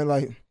interview, man.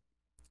 Like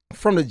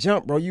from the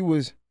jump, bro. You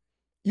was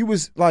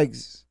like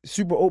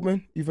super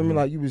open. You feel me?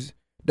 Like you was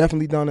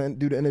definitely down to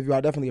do the interview.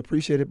 I definitely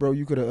appreciate it, bro.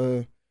 You could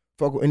have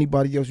fuck with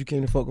anybody else. You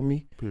came to fuck with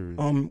me. Period.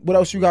 What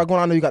else you got going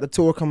on? I know you got the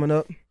tour coming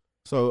up.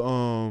 So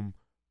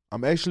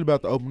I'm actually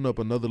about to open up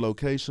another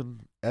location,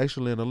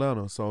 actually in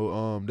Atlanta.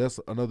 So that's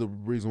another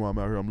reason why I'm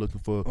out here. I'm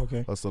looking for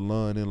a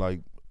salon in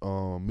like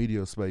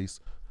media space.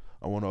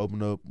 I want to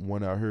open up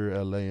one out here,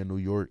 LA and New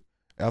York.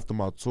 After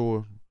my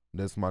tour,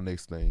 that's my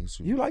next thing.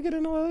 So, you like it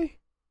in LA?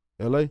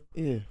 LA?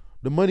 Yeah.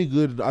 The money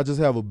good. I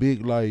just have a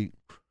big like,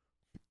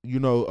 a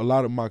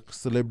lot of my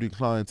celebrity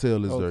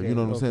clientele is there. You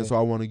know what I'm saying? So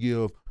I want to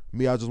give.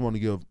 I just want to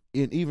give,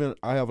 and even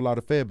I have a lot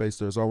of fan base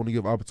there, so I want to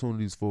give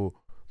opportunities for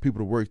people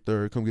to work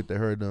there, come get their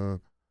hair done,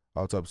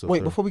 all types of stuff.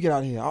 Wait, before we get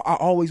out of here, I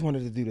always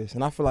wanted to do this,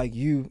 and I feel like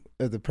you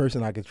are the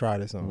person I could try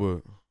this on.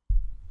 What?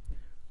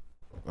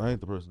 I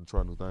ain't the person to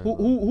try new things.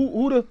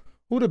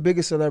 Who the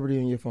biggest celebrity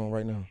in your phone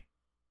right now?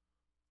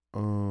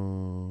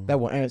 That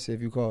will answer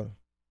if you call her.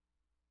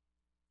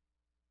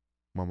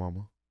 My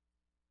mama.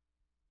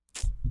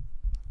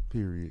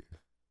 Period.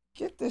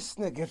 Get this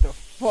nigga the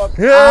fuck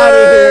out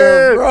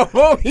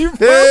of here,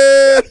 bro.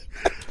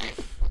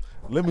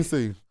 Let me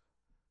see.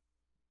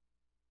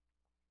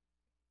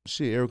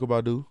 Shit, Erykah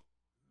Badu.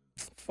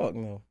 Fuck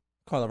no.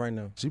 Call her right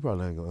now. She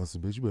probably ain't gonna answer,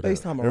 bitch. You better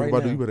FaceTime her right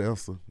Badu, now. You better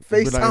answer. FaceTime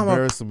you better not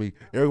embarrassing me.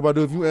 Erykah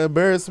Badu, if you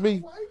embarrass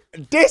me.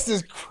 This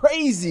is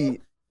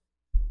crazy.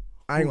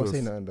 I ain't gonna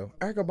say nothing though.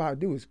 Erykah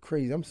Badu is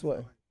crazy. I'm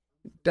sweating.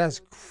 That's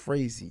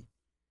crazy.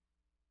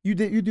 You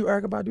do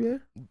Erykah Badu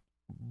hair?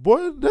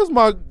 Boy,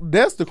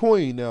 that's the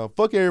queen now.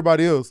 Fuck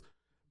everybody else.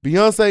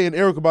 Beyonce and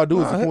Erykah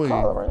Badu is the queen.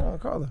 Call her right now.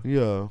 Call her.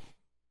 Yeah.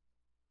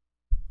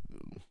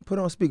 Put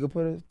it on speaker.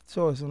 Put it.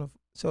 Show us on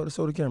the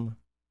show the camera.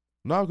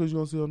 Nah, because you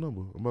gonna see her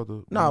number. I'm about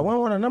to. Nah, one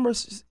of her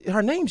numbers.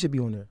 Her name should be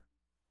on there.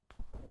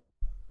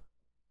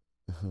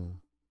 I'm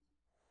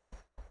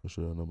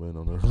sure her number ain't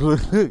on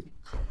there.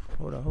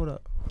 Hold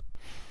up.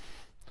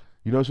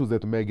 You know she was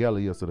at the Met Gala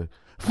yesterday.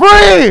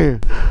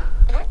 Friend!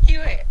 What you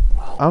at?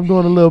 I'm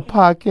doing a little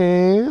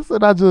podcast,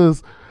 and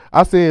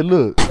I said,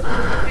 look,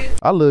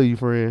 I love you,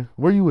 friend.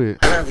 Where you at?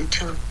 I love you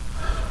too.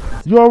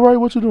 You all right?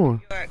 What you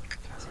doing? New York.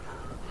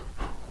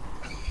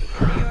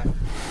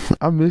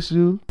 I miss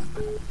you.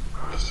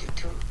 Miss you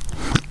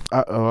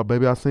too.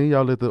 Baby, I seen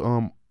y'all at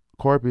the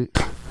carpet.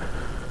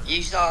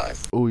 You saw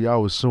us. Oh,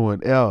 y'all was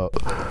showing out.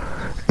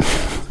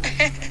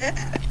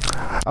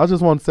 I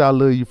just want to say I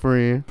love you,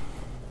 friend.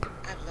 I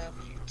love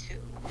you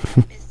too.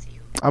 Miss you.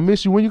 I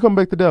miss you. When you come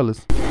back to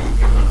Dallas?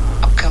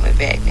 I'm coming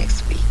back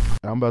next week.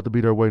 I'm about to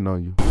be there waiting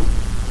on you.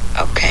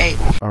 Okay.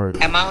 All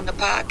right. Am I on the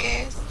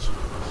podcast?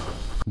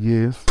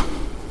 Yes.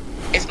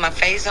 Is my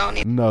face on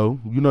it? No.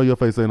 You know your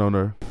face ain't on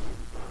there.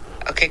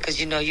 Okay, because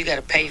you know you got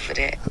to pay for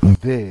that.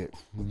 That.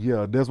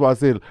 Yeah, that's why I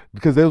said,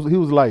 because he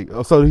was like,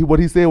 what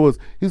he said was,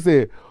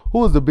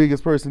 who is the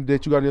biggest person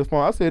that you got on your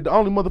phone? I said, the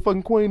only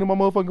motherfucking queen in my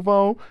motherfucking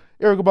phone,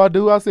 Erykah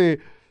Badu. I said,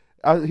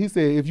 he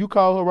said, if you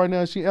call her right now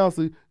and she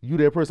answer, you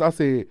that person. I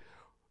said,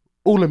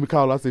 oh, let me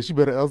call her. I said, she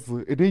better answer.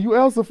 And then you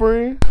answer,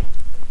 friend.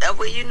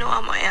 Well, you know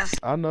I'm going to answer.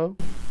 I know.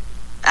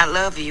 I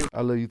love you.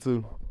 I love you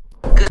too.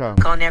 Good Okay.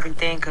 luck on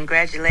everything.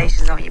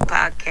 Congratulations on your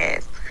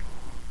podcast.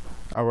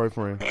 All right,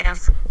 friend.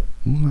 Answer.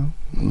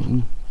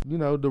 You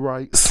know, the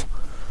rights.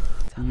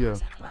 Yeah.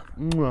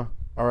 Mwah.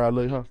 All right, I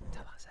love you, huh?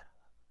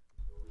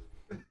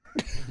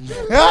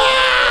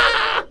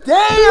 Damn,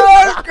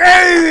 that's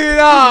crazy,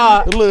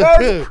 nah. Look.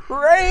 That's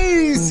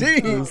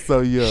crazy.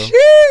 So, yeah.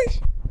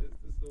 Sheesh.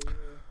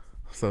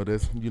 So,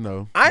 that's, you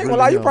know. I ain't gonna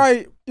lie,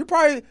 you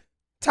probably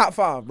top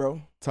 5,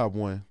 bro. Top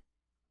 1.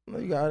 No,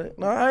 you got it.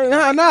 No, I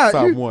ain't, nah.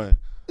 Top 1.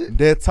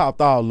 That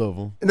topped all of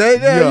them.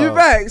 Yeah. You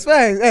facts.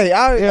 Hey,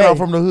 I'm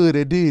from the hood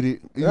that did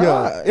it.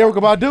 Yeah. Erykah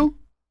Badu?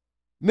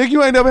 Nigga,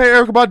 you ain't never had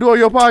Erykah Badu on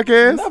your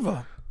podcast?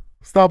 Never.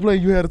 Stop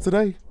playing. You had it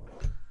today.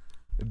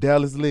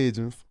 Dallas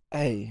Legends.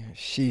 Hey,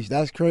 sheesh,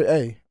 that's crazy.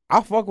 Hey,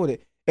 I fuck with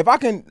it. If I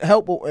can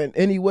help in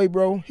any way,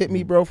 bro, hit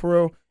me, bro, for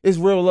real. It's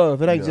real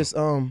love. It ain't just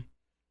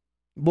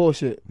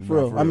bullshit. For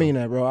real. I mean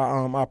that, bro.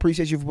 I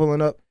appreciate you for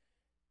pulling up.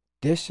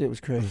 This shit was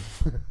crazy.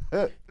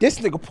 This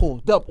nigga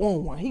pulled up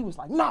on one. He was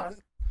like, nah.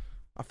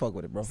 I fuck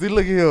with it, bro. See,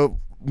 look at him.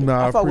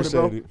 Nah, I fuck with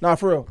appreciate it, bro. Nah,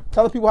 for real.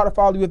 Tell the people how to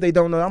follow you if they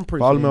don't know. I'm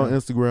pretty Follow me on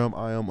Instagram.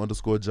 I am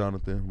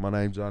 _Jonathan. My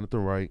name's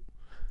Jonathan Wright.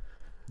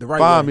 The right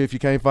find way. me if you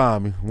can't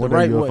find me. One day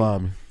right you'll way.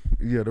 find me.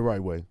 Yeah, the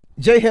right way.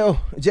 J Hill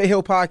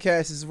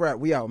podcast is a wrap.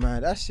 We out,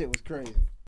 man. That shit was crazy.